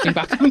thrusting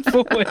back and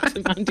forward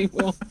to Mandy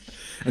Moore,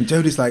 and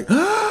Jodie's like,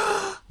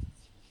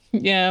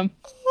 yeah,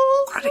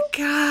 what a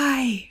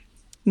guy.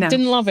 No,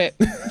 didn't love it.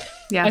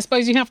 Yeah, I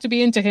suppose you have to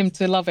be into him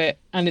to love it,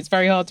 and it's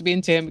very hard to be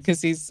into him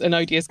because he's an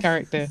odious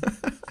character.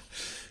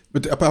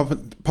 But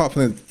apart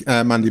from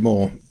Mandy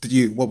Moore,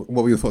 what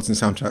were your thoughts on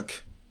the soundtrack,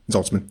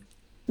 Zaltzman?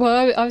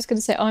 Well, I was going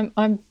to say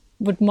I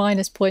would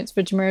minus points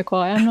for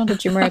Jamiroquai. I'm not a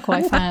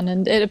Jamiroquai fan,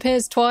 and it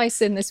appears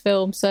twice in this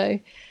film, so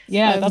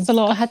yeah, that's a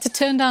lot. I had to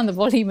turn down the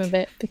volume a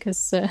bit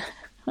because I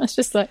was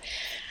just like,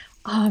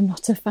 I'm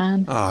not a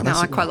fan.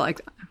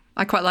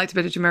 I quite liked a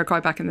bit of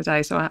Jamiroquai back in the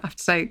day, so I have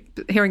to say,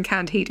 hearing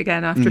Canned Heat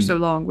again after so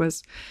long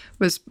was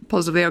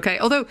positively okay.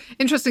 Although,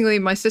 interestingly,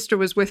 my sister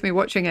was with me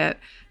watching it,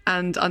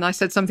 and I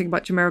said something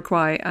about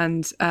Jamiroquai,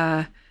 and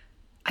I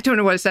don't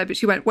know what I said, but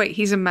she went, "Wait,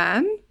 he's a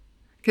man?"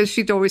 Because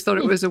she'd always thought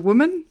it was a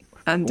woman,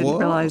 and didn't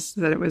realise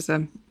that it was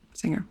a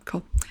singer.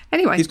 Cool.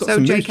 Anyway, he's got so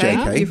some moves,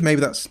 JK.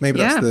 Maybe that's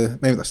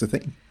the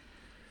thing.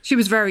 She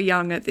was very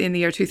young in the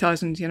year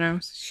 2000. You know,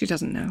 she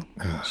doesn't know.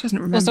 She doesn't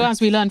remember. Also,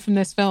 as we learned from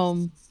this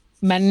film,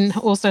 men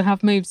also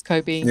have moves,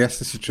 Kobe. Yes,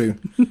 this is true.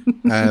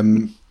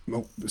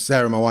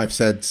 Sarah, my wife,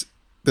 said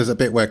there's a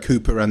bit where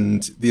Cooper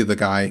and the other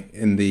guy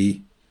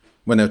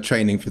when they're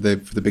training for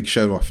the big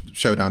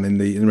showdown in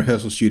the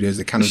rehearsal studios,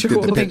 they kind of did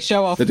the big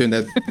show off. They're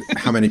doing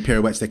how many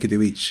pirouettes they could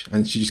do each,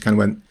 and she just kind of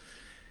went,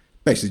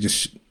 basically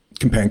just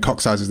comparing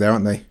cock sizes there,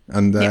 aren't they?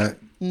 And there's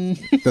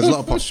a lot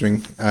of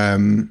posturing. I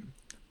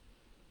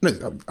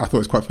thought it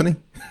was quite funny.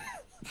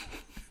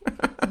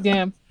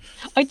 Yeah,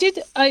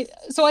 I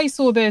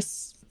saw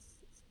this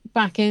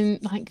back in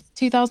like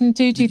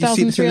 2002,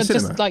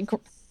 2003.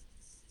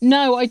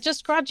 No, I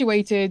just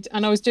graduated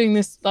and I was doing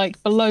this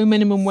like below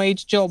minimum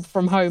wage job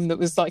from home that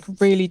was like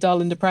really dull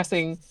and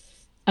depressing.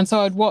 And so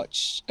I'd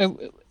watch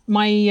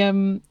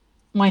my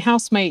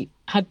housemate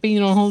had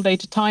been on holiday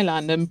to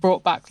Thailand and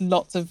brought back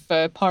lots of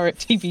pirate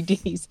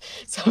DVDs.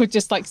 So I would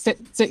just like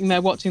sitting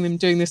there watching them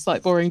doing this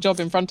like boring job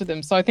in front of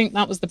them. So I think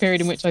that was the period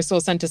in which I saw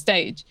Centre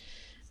Stage.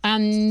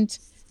 And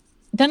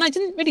then I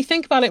didn't really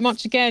think about it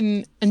much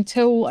again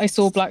until I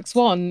saw Black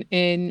Swan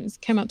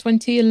came out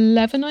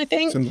 2011, I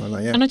think. Something like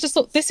that, yeah. And I just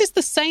thought, this is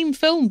the same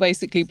film,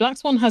 basically. Black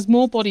Swan has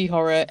more body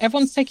horror.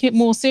 Everyone's taking it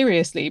more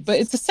seriously, but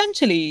it's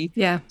essentially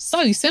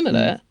so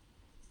similar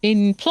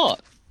in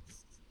plot.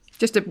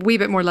 Just a wee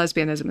bit more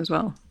lesbianism as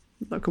well.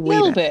 Like a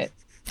little bit.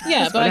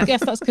 Yeah, but I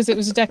guess that's because it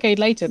was a decade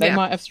later. They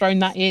might have thrown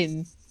that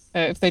in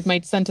if they'd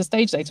made Centre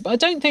Stage later. But I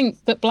don't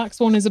think that Black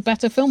Swan is a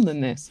better film than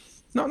this.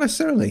 Not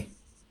necessarily.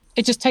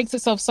 It just takes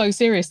itself so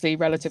seriously,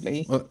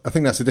 relatively. Well, I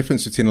think that's the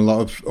difference between a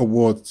lot of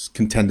awards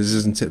contenders,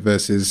 isn't it,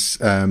 versus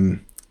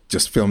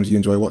just films you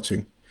enjoy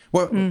watching.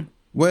 So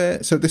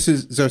this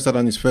is Zoe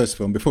Saldana's first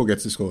film. Before we get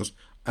to the scores,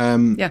 I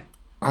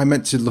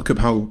meant to look up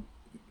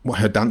what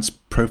her dance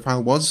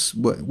profile was.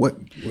 What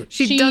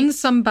she'd done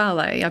some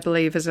ballet, I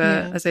believe, as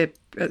a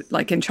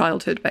like in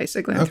childhood,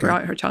 basically, and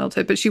throughout her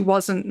childhood. But she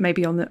wasn't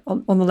maybe on the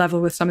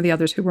level with some of the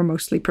others who were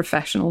mostly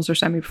professionals or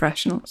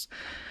semi-professionals.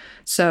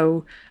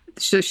 So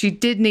she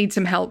did need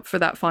some help for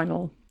that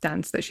final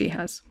dance that she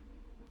has.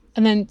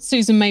 And then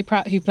Susan May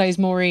Pratt, who plays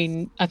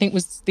Maureen, I think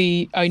was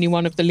the only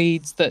one of the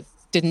leads that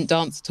didn't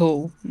dance at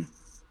all.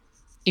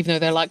 Even though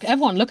they're like,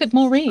 everyone, look at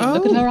Maureen,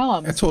 look at her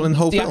arms. That's all in the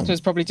whole film. The actor was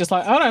probably just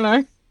like, I don't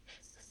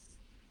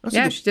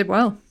know. She did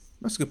well.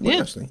 That's a good point,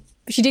 actually.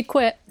 But she did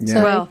quit. Yeah.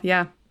 So. Well,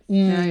 yeah.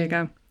 There you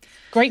go.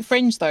 Great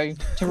fringe, though.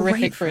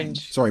 Terrific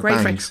fringe. Sorry,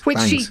 great bangs.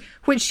 Fringe.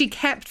 Which she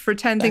kept for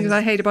 10 Things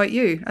I Hate About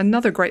You.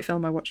 Another great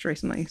film I watched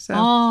recently.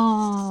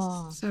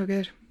 So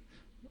good.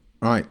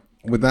 Right.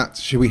 With that,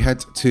 should we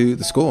head to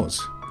the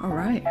scores? All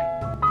right.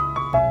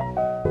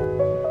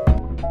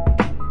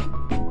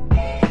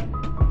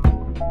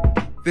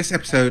 This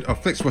episode of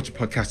FlixWatcher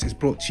Podcast is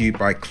brought to you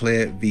by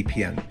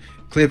ClearVPN.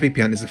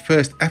 ClearVPN is the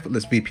first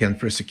effortless VPN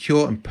for a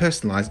secure and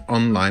personalised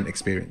online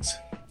experience.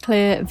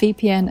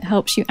 ClearVPN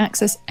helps you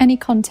access any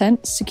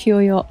content,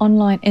 secure your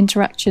online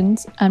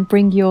interactions, and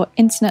bring your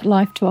internet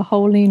life to a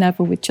whole new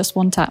level with just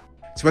one tap.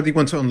 So whether you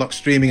want to unlock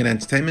streaming and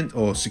entertainment,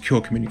 or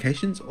secure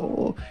communications,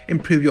 or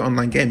improve your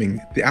online gaming,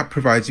 the app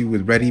provides you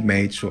with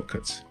ready-made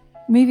shortcuts.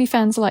 Movie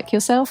fans like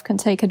yourself can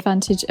take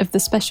advantage of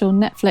the special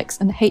Netflix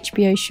and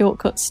HBO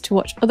shortcuts to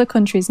watch other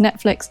countries'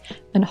 Netflix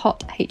and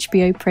hot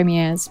HBO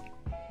premieres.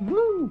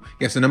 Woo!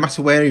 Yeah, so no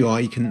matter where you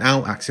are, you can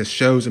now access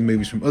shows and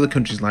movies from other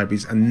countries'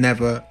 libraries and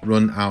never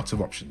run out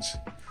of options.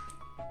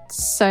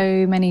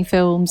 So many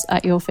films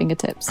at your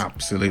fingertips.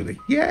 Absolutely.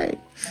 Yay!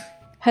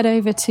 Head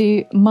over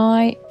to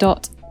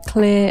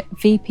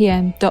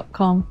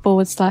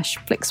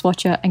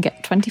my.clearvpn.com/FlixWatcher and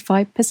get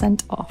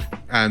 25% off.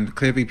 And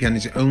ClearVPN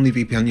is the only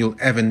VPN you'll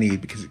ever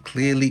need because it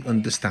clearly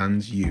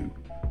understands you.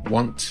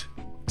 Want,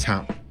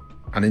 tap,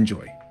 and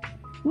enjoy.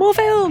 More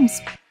films!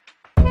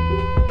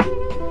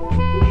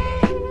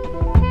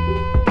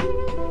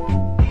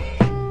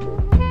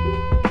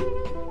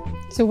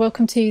 So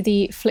welcome to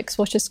the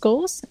FlixWatcher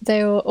scores.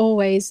 They are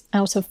always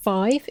out of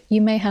 5.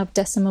 You may have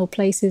decimal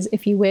places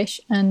if you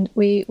wish, and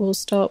we will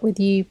start with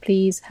you,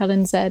 please,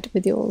 Helen Z,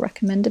 with your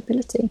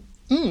recommendability.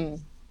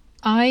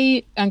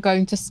 I am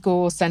going to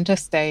score Centre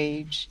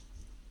Stage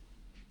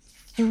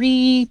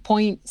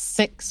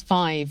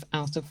 3.65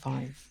 out of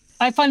 5.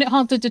 I find it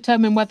hard to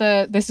determine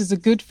whether this is a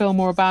good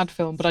film or a bad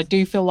film, but I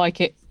do feel like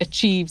it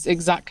achieves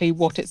exactly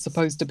what it's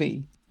supposed to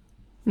be.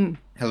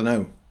 Helen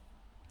O.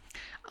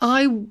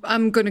 I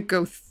am going to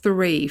go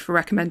 3 for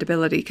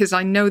recommendability because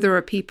I know there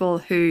are people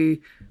who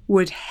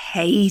would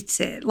hate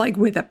it, like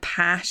with a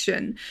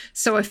passion.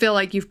 So I feel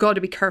like you've got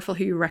to be careful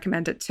who you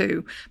recommend it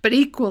to. But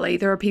equally,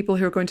 there are people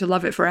who are going to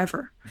love it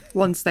forever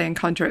once they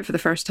encounter it for the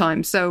first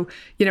time. So,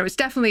 you know, it's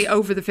definitely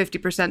over the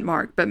 50%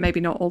 mark, but maybe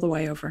not all the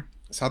way over.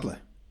 Sadly.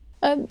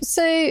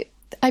 So,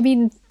 I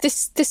mean,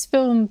 this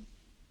film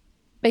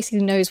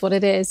basically knows what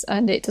it is,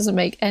 and it doesn't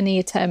make any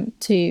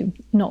attempt to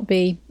not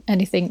be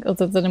anything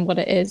other than what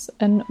it is.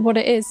 And what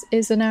it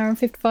is an hour and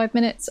 55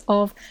 minutes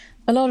of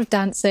a lot of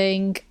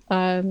dancing,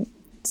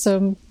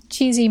 some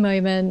cheesy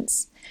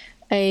moments,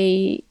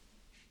 a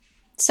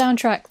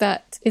soundtrack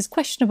that is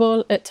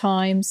questionable at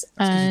times,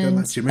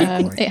 and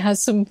it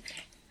has some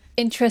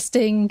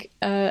interesting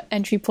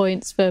entry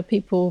points for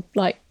people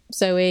like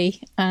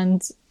Zoe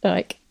and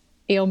like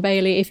Eon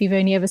Bailey, if you've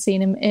only ever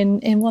seen him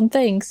in one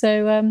thing.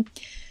 So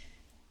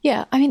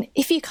yeah, I mean,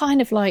 if you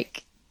kind of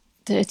like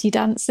Dirty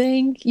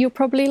Dancing, you'll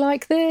probably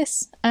like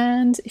this.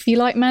 And if you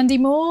like Mandy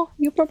Moore,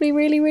 you'll probably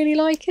really, really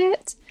like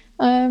it.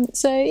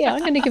 So yeah, I'm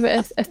going to give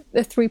it a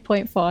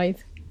 3.5.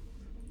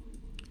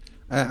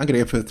 I'm going to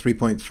go for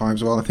 3.5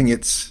 as well. I think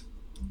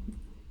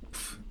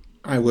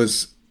I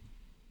was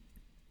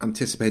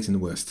anticipating the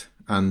worst,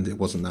 and it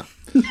wasn't that.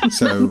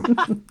 So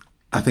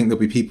I think there'll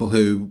be people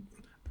who,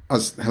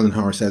 as Helen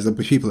Hara says, there'll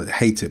be people that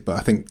hate it, but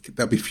I think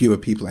there'll be fewer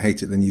people that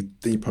hate it than you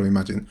probably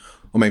imagine.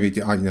 Or maybe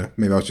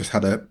maybe I just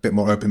had a bit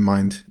more of an open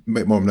mind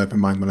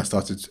when I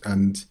started,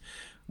 and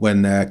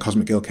when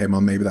Cosmic Girl came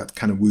on, maybe that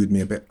kind of wooed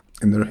me a bit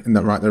in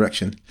that right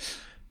direction.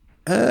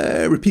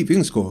 Repeat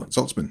viewing score,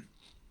 Zaltzman.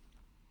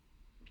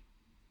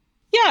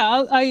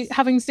 Yeah, I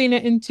having seen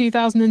it in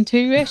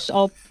 2002-ish,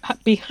 I'll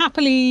be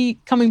happily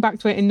coming back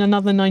to it in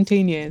another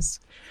 19 years.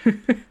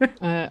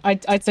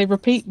 I'd say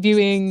repeat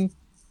viewing,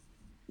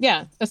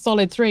 yeah, a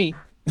solid 3.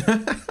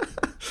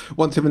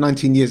 Once every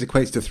 19 years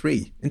equates to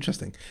 3.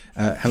 Interesting.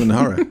 Helen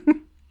Hara.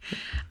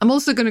 I'm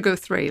also going to go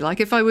 3. Like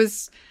if I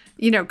was,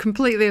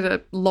 completely at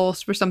a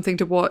loss for something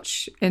to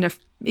watch in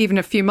even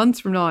a few months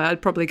from now,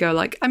 I'd probably go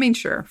like, I mean,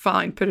 sure,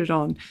 fine, put it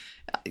on.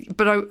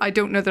 But I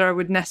don't know that I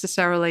would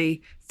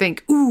necessarily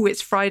think, ooh,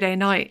 it's Friday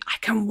night, I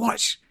can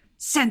watch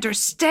Centre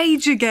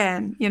Stage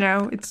again.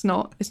 It's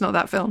not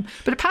that film,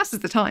 but it passes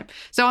the time.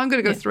 So I'm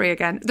going to go 3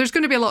 again. There's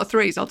going to be a lot of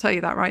 3s, I'll tell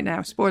you that right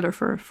now. Spoiler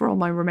for all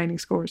my remaining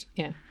scores.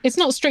 Yeah, it's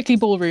not strictly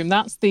Ballroom.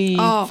 That's the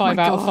 5 out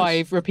of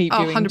 5 repeat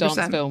viewing 100%.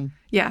 Dance film.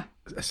 Yeah,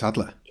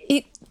 Sadler.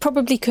 It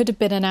probably could have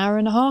been an hour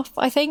and a half.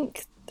 I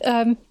think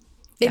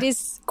it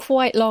is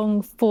quite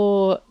long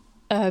for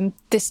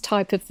this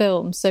type of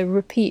film. So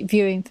repeat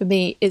viewing for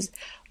me is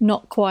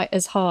not quite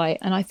as high,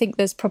 and I think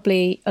there's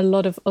probably a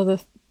lot of other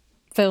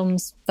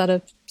films that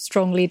are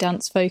strongly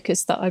dance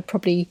focused that I'd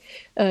probably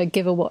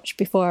give a watch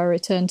before I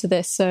return to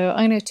this. So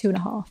I'm going to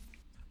 2.5.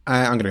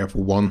 I'm going to go for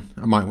 1.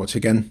 I might watch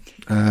again,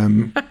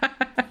 but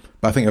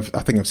I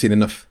think I've seen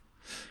enough,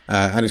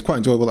 and it's quite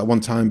enjoyable at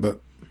one time.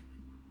 But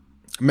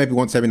maybe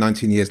once every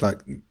 19 years, like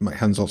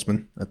Hans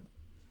Zaltzman,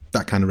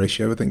 that kind of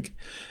ratio. I think.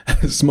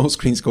 Small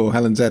screen score,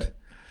 Helen Z.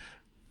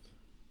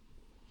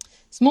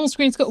 Small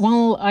screen score.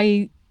 Well,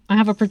 I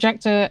have a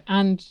projector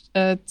and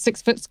a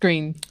 6-foot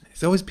screen.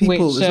 There's always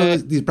people. There's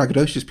always these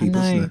braggadocious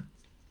people, isn't there?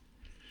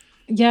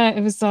 Yeah,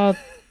 it was a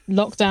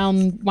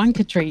lockdown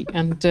wanker treat,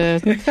 and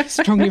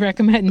strongly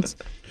recommend.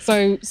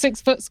 So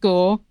 6-foot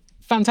score,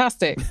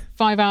 fantastic.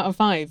 5 out of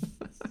 5.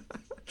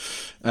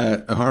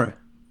 O'Hara.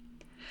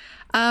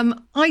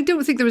 I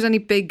don't think there was any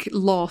big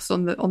loss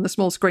on the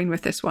small screen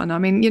with this one. I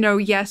mean,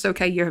 yes,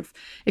 okay,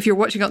 if you're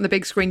watching it on the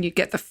big screen, you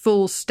get the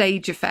full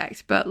stage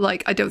effect, but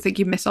like I don't think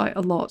you miss out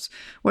a lot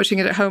watching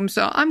it at home.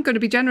 So I'm going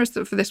to be generous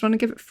for this one and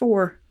give it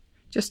 4,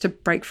 just to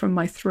break from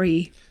my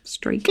 3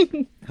 streak.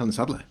 Helen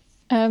Sadler.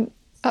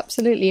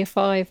 Absolutely a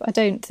 5. I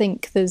don't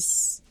think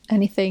there's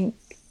anything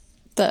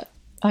that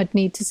I'd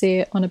need to see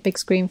it on a big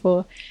screen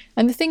for.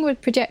 And the thing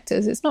with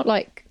projectors, it's not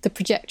like the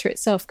projector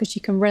itself, because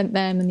you can rent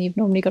them and you've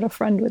normally got a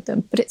friend with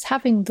them, but it's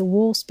having the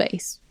wall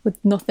space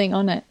with nothing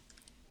on it.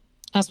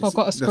 That's why I've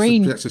got a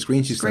screen. That's the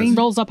screen she Screen says.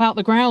 rolls up out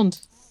the ground.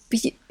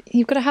 But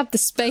you've got to have the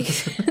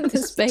space. The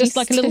space Just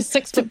like a little to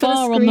 6-foot put a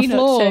bar on the screen up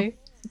floor. to.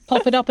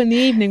 Pop it up in the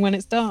evening when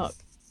it's dark.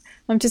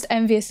 I'm just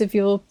envious of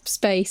your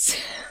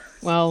space.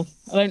 Well,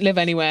 I don't live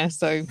anywhere,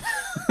 so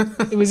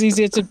it was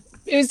easier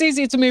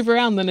to move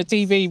around than a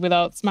TV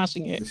without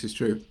smashing it. This is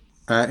true.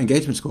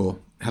 Engagement score,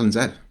 Helen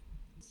Z.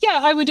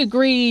 Yeah, I would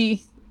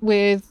agree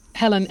with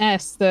Helen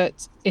S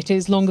that it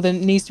is longer than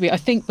it needs to be. I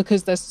think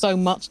because there's so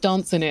much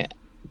dance in it,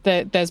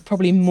 there's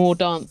probably more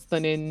dance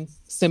than in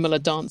similar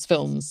dance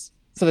films.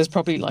 So there's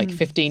probably like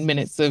 15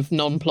 minutes of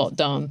non-plot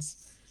dance.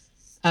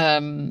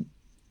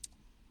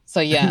 So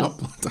yeah. Not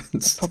plot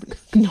dance. Probably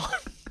not.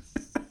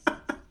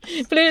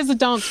 But it is a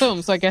dance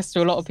film, so I guess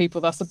to a lot of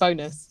people that's a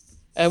bonus.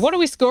 What are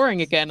we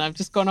scoring again? I've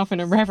just gone off in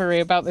a reverie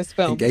about this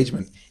film.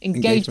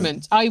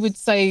 Engagement. I would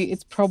say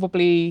it's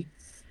probably...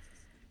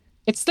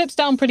 It slips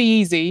down pretty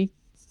easy,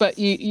 but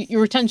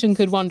your attention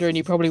could wander and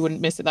you probably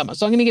wouldn't miss it that much.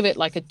 So I'm going to give it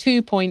like a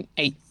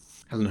 2.8.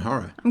 Helen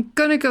O'Hara. I'm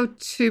going to go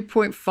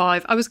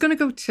 2.5. I was going to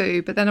go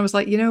 2, but then I was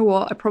like, you know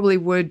what? I probably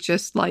would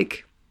just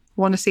like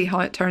want to see how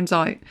it turns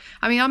out.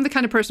 I mean, I'm the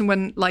kind of person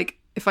when like,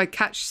 if I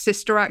catch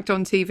Sister Act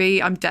on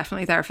TV, I'm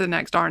definitely there for the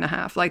next hour and a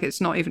half. Like,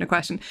 it's not even a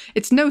question.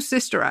 It's no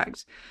Sister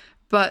Act,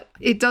 but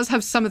it does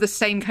have some of the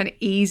same kind of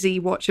easy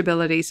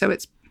watchability. So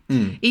it's,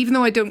 even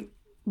though I don't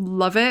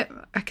love it,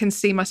 I can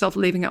see myself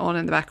leaving it on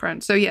in the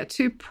background. So yeah,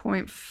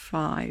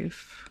 2.5.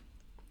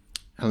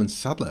 Helen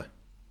Sadler.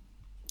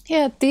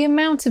 Yeah, the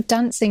amount of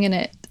dancing in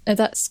it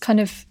that's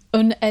kind of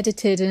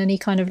unedited in any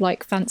kind of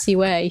like fancy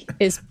way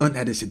is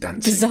unedited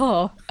dancing.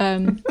 Bizarre.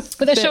 But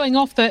they're showing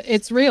off that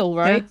it's real,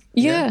 right?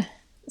 Yeah.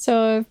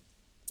 So,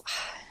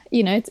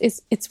 you know,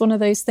 it's one of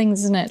those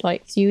things, isn't it?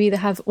 Like you either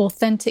have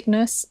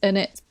authenticness and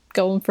it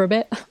go on for a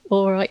bit,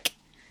 or like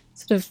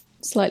sort of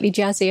slightly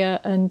jazzier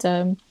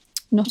and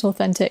not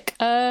authentic.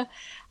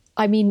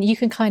 I mean, you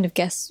can kind of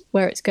guess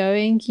where it's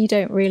going. You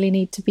don't really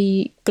need to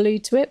be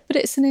glued to it, but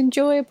it's an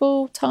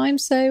enjoyable time.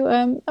 So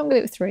I'm going to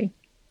go with 3.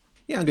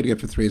 Yeah, I'm going to go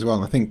for 3 as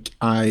well. I think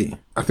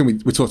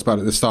we talked about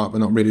it at the start, but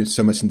not really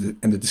so much in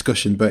the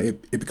discussion. But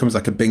it becomes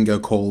like a bingo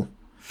call.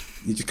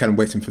 You're just kind of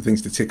waiting for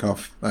things to tick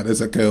off. Like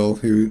there's a girl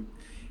who,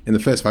 in the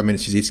first 5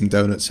 minutes, she's eating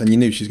donuts, and you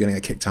knew she was going to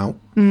get kicked out,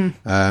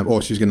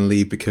 or she was going to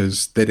leave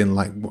because they didn't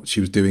like what she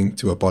was doing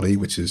to her body,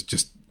 which is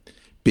just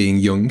being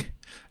young.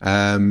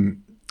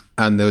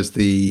 And there was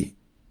the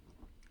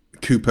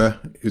Cooper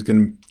who's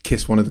going to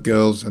kiss one of the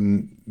girls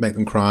and make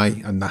them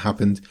cry, and that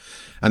happened.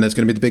 And there's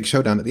going to be the big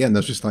showdown at the end. I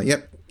was just like,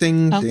 yep,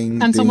 ding, ding,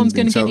 and ding, someone's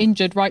ding. going to get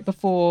injured right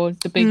before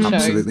the big show.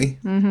 Absolutely.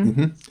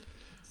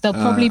 There'll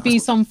probably be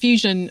some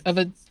fusion of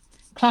a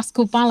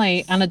classical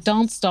ballet and a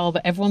dance style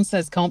that everyone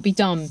says can't be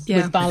done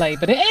with ballet,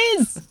 but it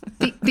is.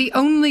 The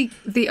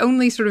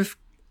only sort of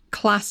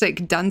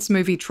classic dance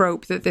movie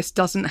trope that this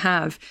doesn't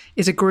have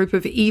is a group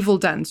of evil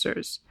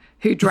dancers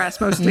who dress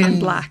mostly in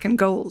black and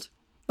gold.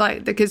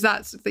 Like, because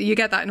you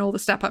get that in all the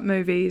Step Up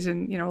movies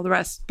and, you know, all the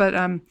rest. But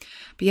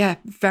yeah,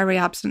 very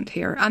absent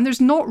here. And there's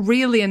not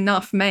really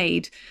enough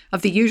made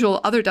of the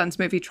usual other dance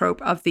movie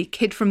trope of the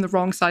kid from the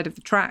wrong side of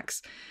the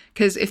tracks.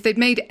 Because if they'd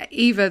made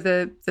Eva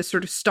the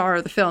sort of star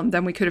of the film,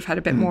 then we could have had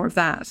a bit more of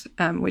that,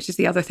 which is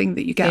the other thing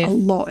that you get a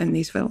lot in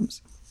these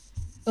films.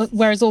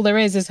 Whereas all there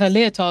is her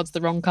leotard's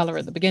the wrong colour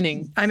at the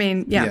beginning. I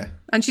mean, yeah.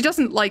 And she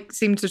doesn't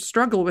seem to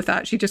struggle with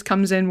that. She just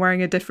comes in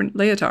wearing a different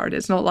leotard.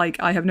 It's not like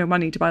I have no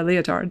money to buy a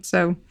leotard.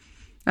 So,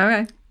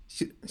 okay.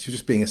 She was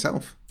just being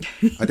herself.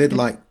 I did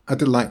like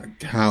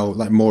how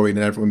like Maureen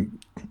and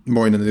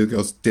the other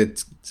girls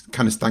did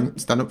kind of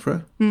stand up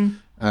for her.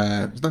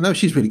 Like, no,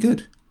 she's really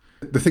good.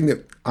 The thing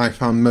that I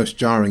found most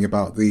jarring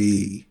about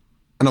and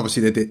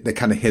obviously they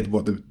kind of hid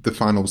what the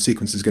final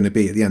sequence is going to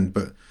be at the end,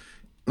 but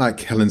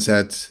like Helen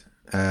said,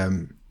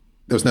 there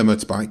was no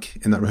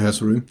motorbike in that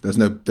rehearsal room. There's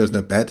no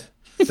bed.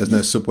 There's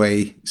no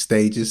subway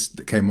stages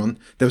that came on.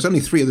 There was only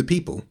 3 other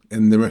people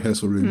in the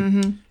rehearsal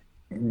room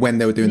when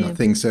they were doing that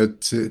thing. So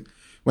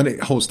when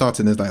it whole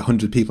started, there's like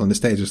 100 people on the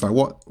stage. It's like,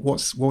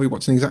 what are we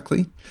watching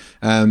exactly?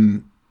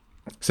 So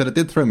that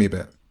did throw me a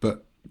bit.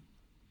 But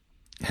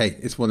hey,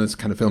 it's one of those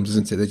kind of films,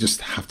 isn't it? They just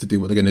have to do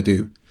what they're going to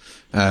do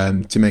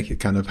to make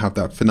it kind of have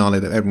that finale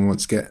that everyone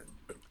wants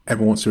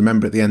to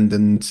remember at the end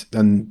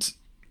and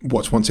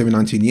watch once every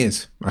 19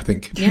 years, I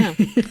think. Yeah.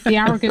 The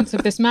arrogance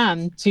of this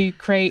man to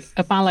create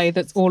a ballet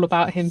that's all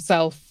about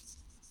himself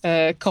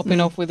copping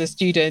off with a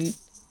student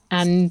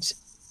and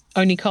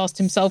only cast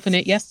himself in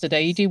it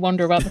yesterday. You do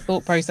wonder about the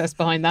thought process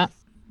behind that.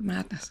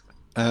 Madness.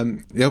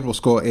 The overall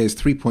score is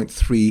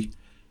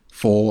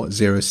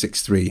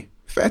 3.34063.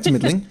 Fair to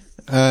middling.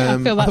 I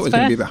feel that's I thought it was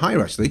going to be a bit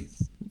higher, actually,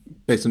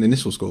 based on the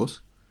initial scores.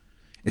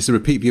 It's the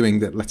repeat viewing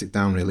that let it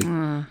down, really.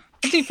 I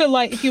do feel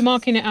like if you're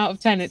marking it out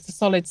of 10, it's a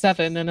solid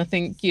 7, and I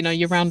think, you know,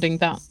 you're rounding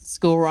that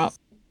score up.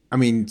 I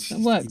mean,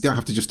 you don't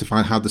have to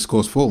justify how the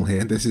scores fall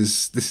here. This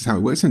is how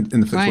it works in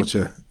the Flix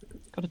Watcher.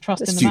 Got to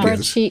trust in the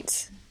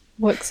spreadsheet.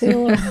 Works it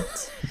all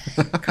out.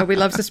 Kobe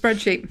loves a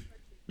spreadsheet.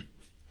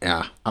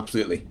 Yeah,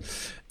 absolutely.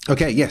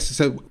 Okay, yes.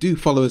 So do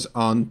follow us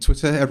on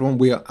Twitter, everyone.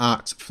 We are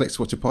at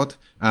FlixWatcherPod,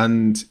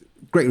 and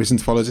great reason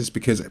to follow us is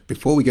because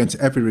before we go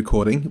into every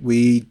recording,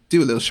 we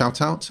do a little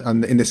shout out,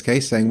 and in this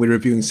case, saying we're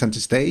reviewing Centre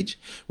Stage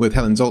with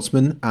Helen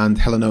Zaltzman and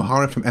Helen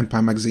O'Hara from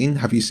Empire Magazine.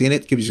 Have you seen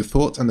it? Give us your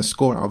thoughts and a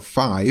score out of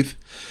 5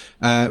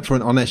 for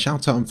an on-air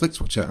shout out on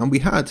FlixWatcher. And we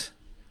had,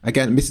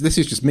 again, this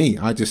is just me.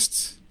 I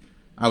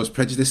was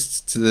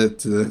prejudiced to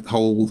the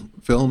whole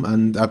film,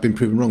 and I've been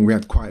proven wrong. We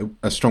had quite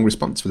a strong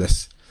response for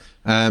this.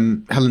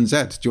 Helen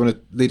Z, do you want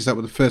to lead us out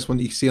with the first one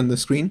that you see on the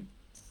screen?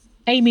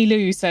 Amy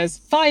Lou says,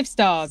 5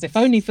 stars, if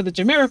only for the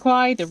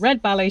Jamiroquai, the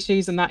red ballet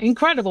shoes, and that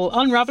incredible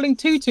unravelling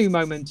tutu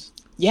moment.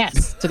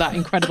 Yes, to that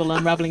incredible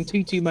unravelling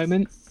tutu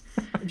moment.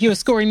 If you were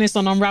scoring this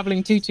on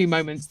unravelling tutu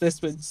moments,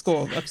 this would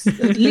score at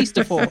least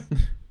a 4.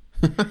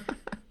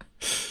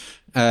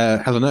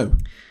 Helen O.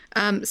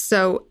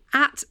 So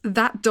at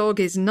That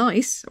Dog Is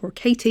Nice, or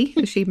Katie,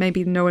 as she may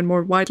be known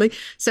more widely,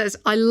 says,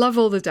 I love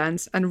all the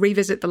dance and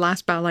revisit the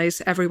last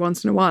ballets every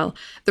once in a while.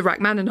 The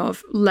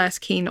Rachmaninoff, less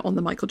keen on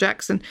the Michael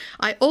Jackson.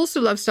 I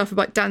also love stuff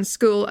about dance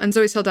school, and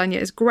Zoe Saldana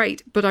is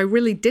great, but I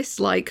really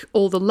dislike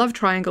all the love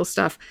triangle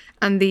stuff.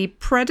 And the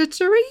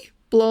predatory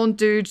blonde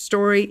dude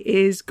story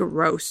is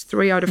gross.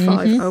 3 out of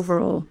 5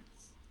 overall.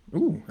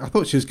 Ooh, I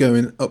thought she was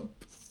going up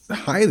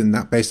higher than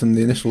that based on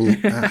the initial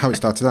how it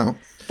started out.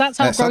 That's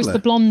how gross the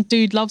blonde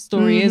dude love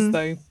story is,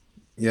 though.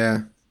 Yeah,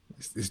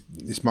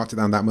 it's marked it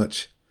down that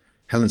much.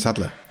 Helen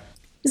Sadler.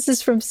 This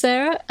is from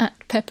Sarah at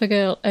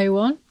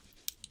Peppergirl01.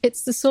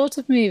 It's the sort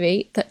of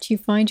movie that you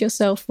find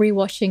yourself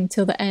rewatching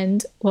till the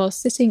end while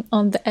sitting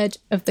on the edge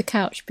of the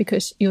couch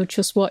because you'll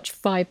just watch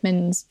 5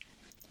 minutes.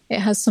 It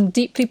has some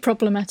deeply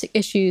problematic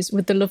issues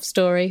with the love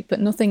story, but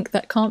nothing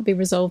that can't be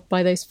resolved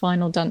by those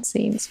final dance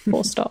scenes.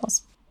 4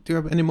 stars. Do you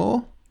have any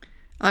more?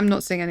 I'm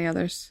not seeing any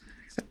others.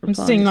 I'm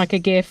seeing like a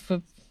gif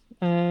of...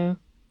 I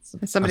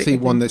see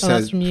one that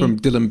says from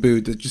Dylan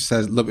Boo that just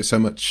says love it so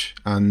much,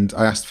 and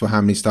I asked for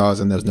how many stars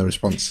and there's no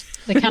response.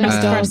 They cannot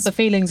express the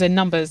feelings in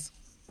numbers.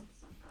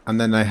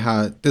 And then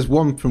there's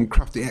one from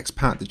Crafty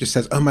Expat that just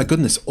says, oh my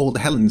goodness, all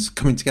the Helens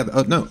coming together.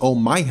 Oh no, all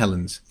my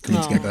Helens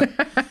coming together.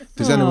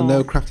 Does anyone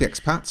know Crafty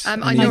Expat?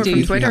 I know her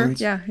from Twitter.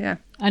 Yeah.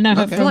 I know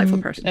her from delightful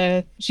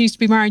person. She used to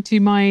be married to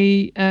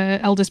my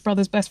eldest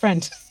brother's best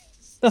friend.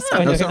 That's how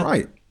I know. Is that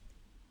right?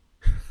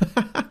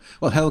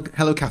 Well,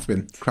 hello,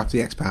 Catherine, Crafty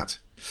Expat.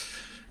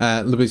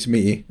 Lovely to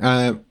meet you.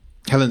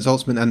 Helen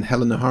Zaltzman and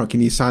Helen O'Hara,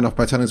 can you sign off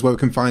by telling us where we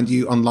can find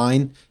you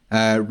online?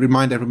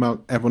 Remind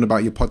everyone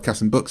about your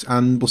podcast and books,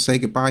 and we'll say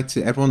goodbye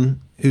to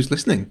everyone who's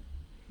listening.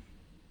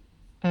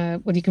 Well,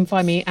 you can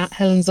find me at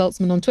Helen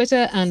Zaltzman on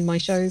Twitter, and my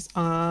shows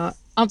are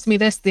Answer Me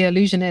This, The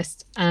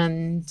Illusionist,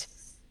 and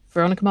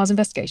Veronica Mars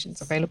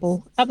Investigations,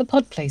 available at the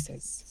pod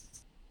places.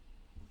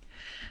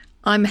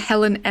 I'm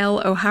Helen L.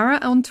 O'Hara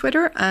on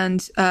Twitter,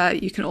 and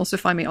you can also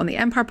find me on the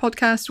Empire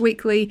podcast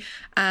weekly,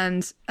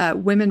 and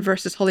Women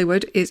vs.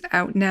 Hollywood is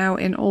out now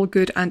in all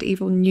good and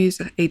evil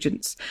news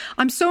agents.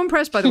 I'm so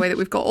impressed, by the way, that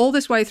we've got all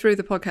this way through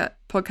the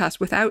podcast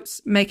without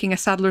making a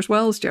Sadler's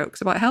Wells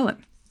jokes about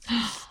Helen.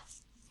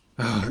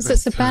 So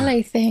it's a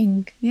ballet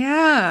thing.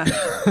 Yeah.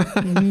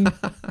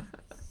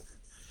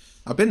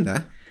 I've been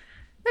there.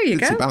 There you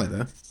go. It's a ballet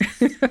there.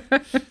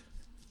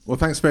 Well,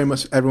 thanks very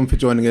much, everyone, for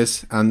joining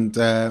us, and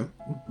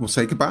we'll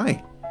say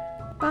goodbye.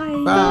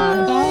 Bye.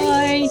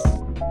 Bye.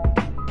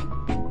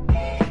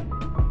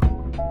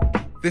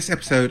 This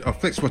episode of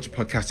Flix Watcher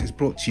Podcast is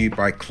brought to you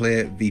by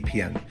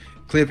ClearVPN.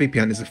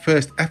 ClearVPN is the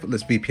first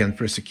effortless VPN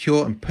for a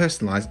secure and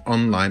personalised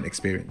online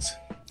experience.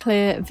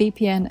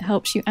 ClearVPN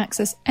helps you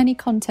access any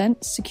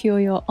content, secure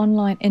your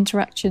online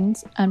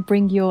interactions, and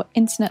bring your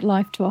internet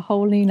life to a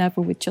whole new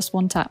level with just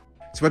one tap.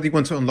 So whether you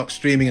want to unlock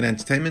streaming and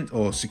entertainment,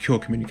 or secure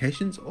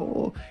communications,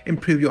 or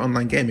improve your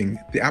online gaming,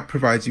 the app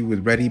provides you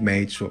with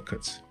ready-made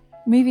shortcuts.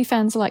 Movie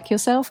fans like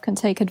yourself can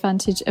take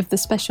advantage of the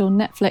special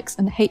Netflix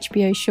and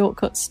HBO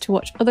shortcuts to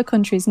watch other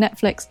countries'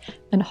 Netflix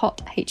and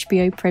hot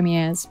HBO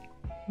premieres.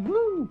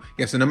 Woo!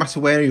 Yeah, so no matter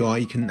where you are,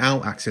 you can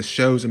now access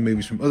shows and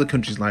movies from other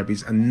countries'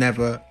 libraries and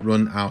never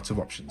run out of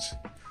options.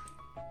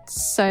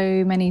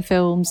 So many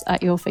films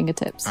at your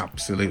fingertips.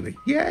 Absolutely.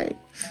 Yay!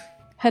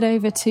 Head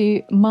over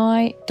to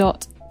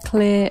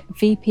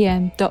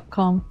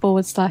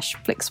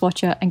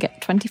my.clearvpn.com/FlixWatcher and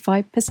get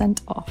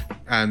 25% off.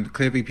 And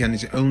ClearVPN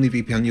is the only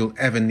VPN you'll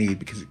ever need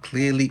because it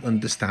clearly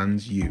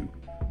understands you.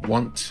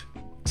 Want,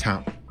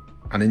 tap,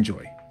 and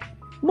enjoy.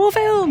 More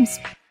films!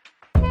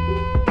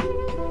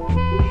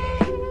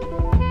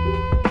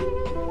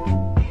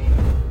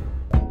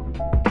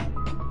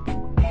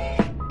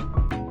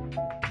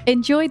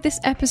 Enjoyed this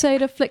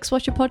episode of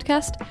FlixWatcher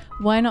Podcast?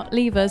 Why not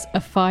leave us a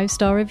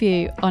 5-star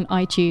review on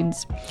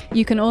iTunes?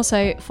 You can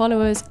also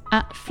follow us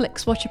at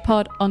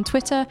FlixWatcherPod on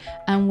Twitter,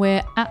 and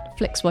we're at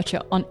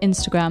FlixWatcher on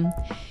Instagram.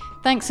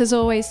 Thanks as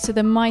always to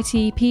the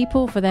mighty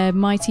people for their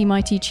mighty,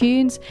 mighty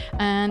tunes,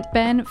 and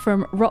Ben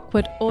from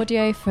Rockwood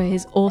Audio for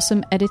his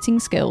awesome editing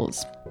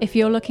skills. If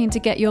you're looking to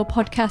get your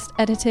podcast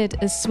edited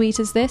as sweet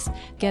as this,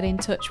 get in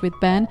touch with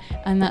Ben,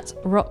 and that's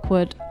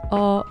Rockwood,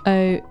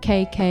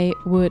 ROKK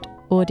Wood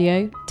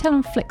Audio. Tell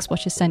them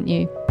FlixWatcher sent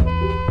you.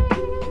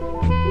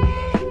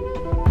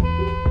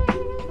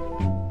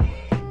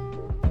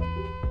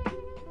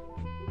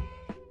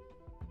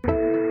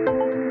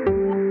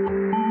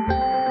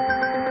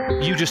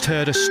 You just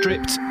heard a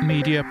Stripped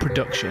Media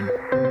production.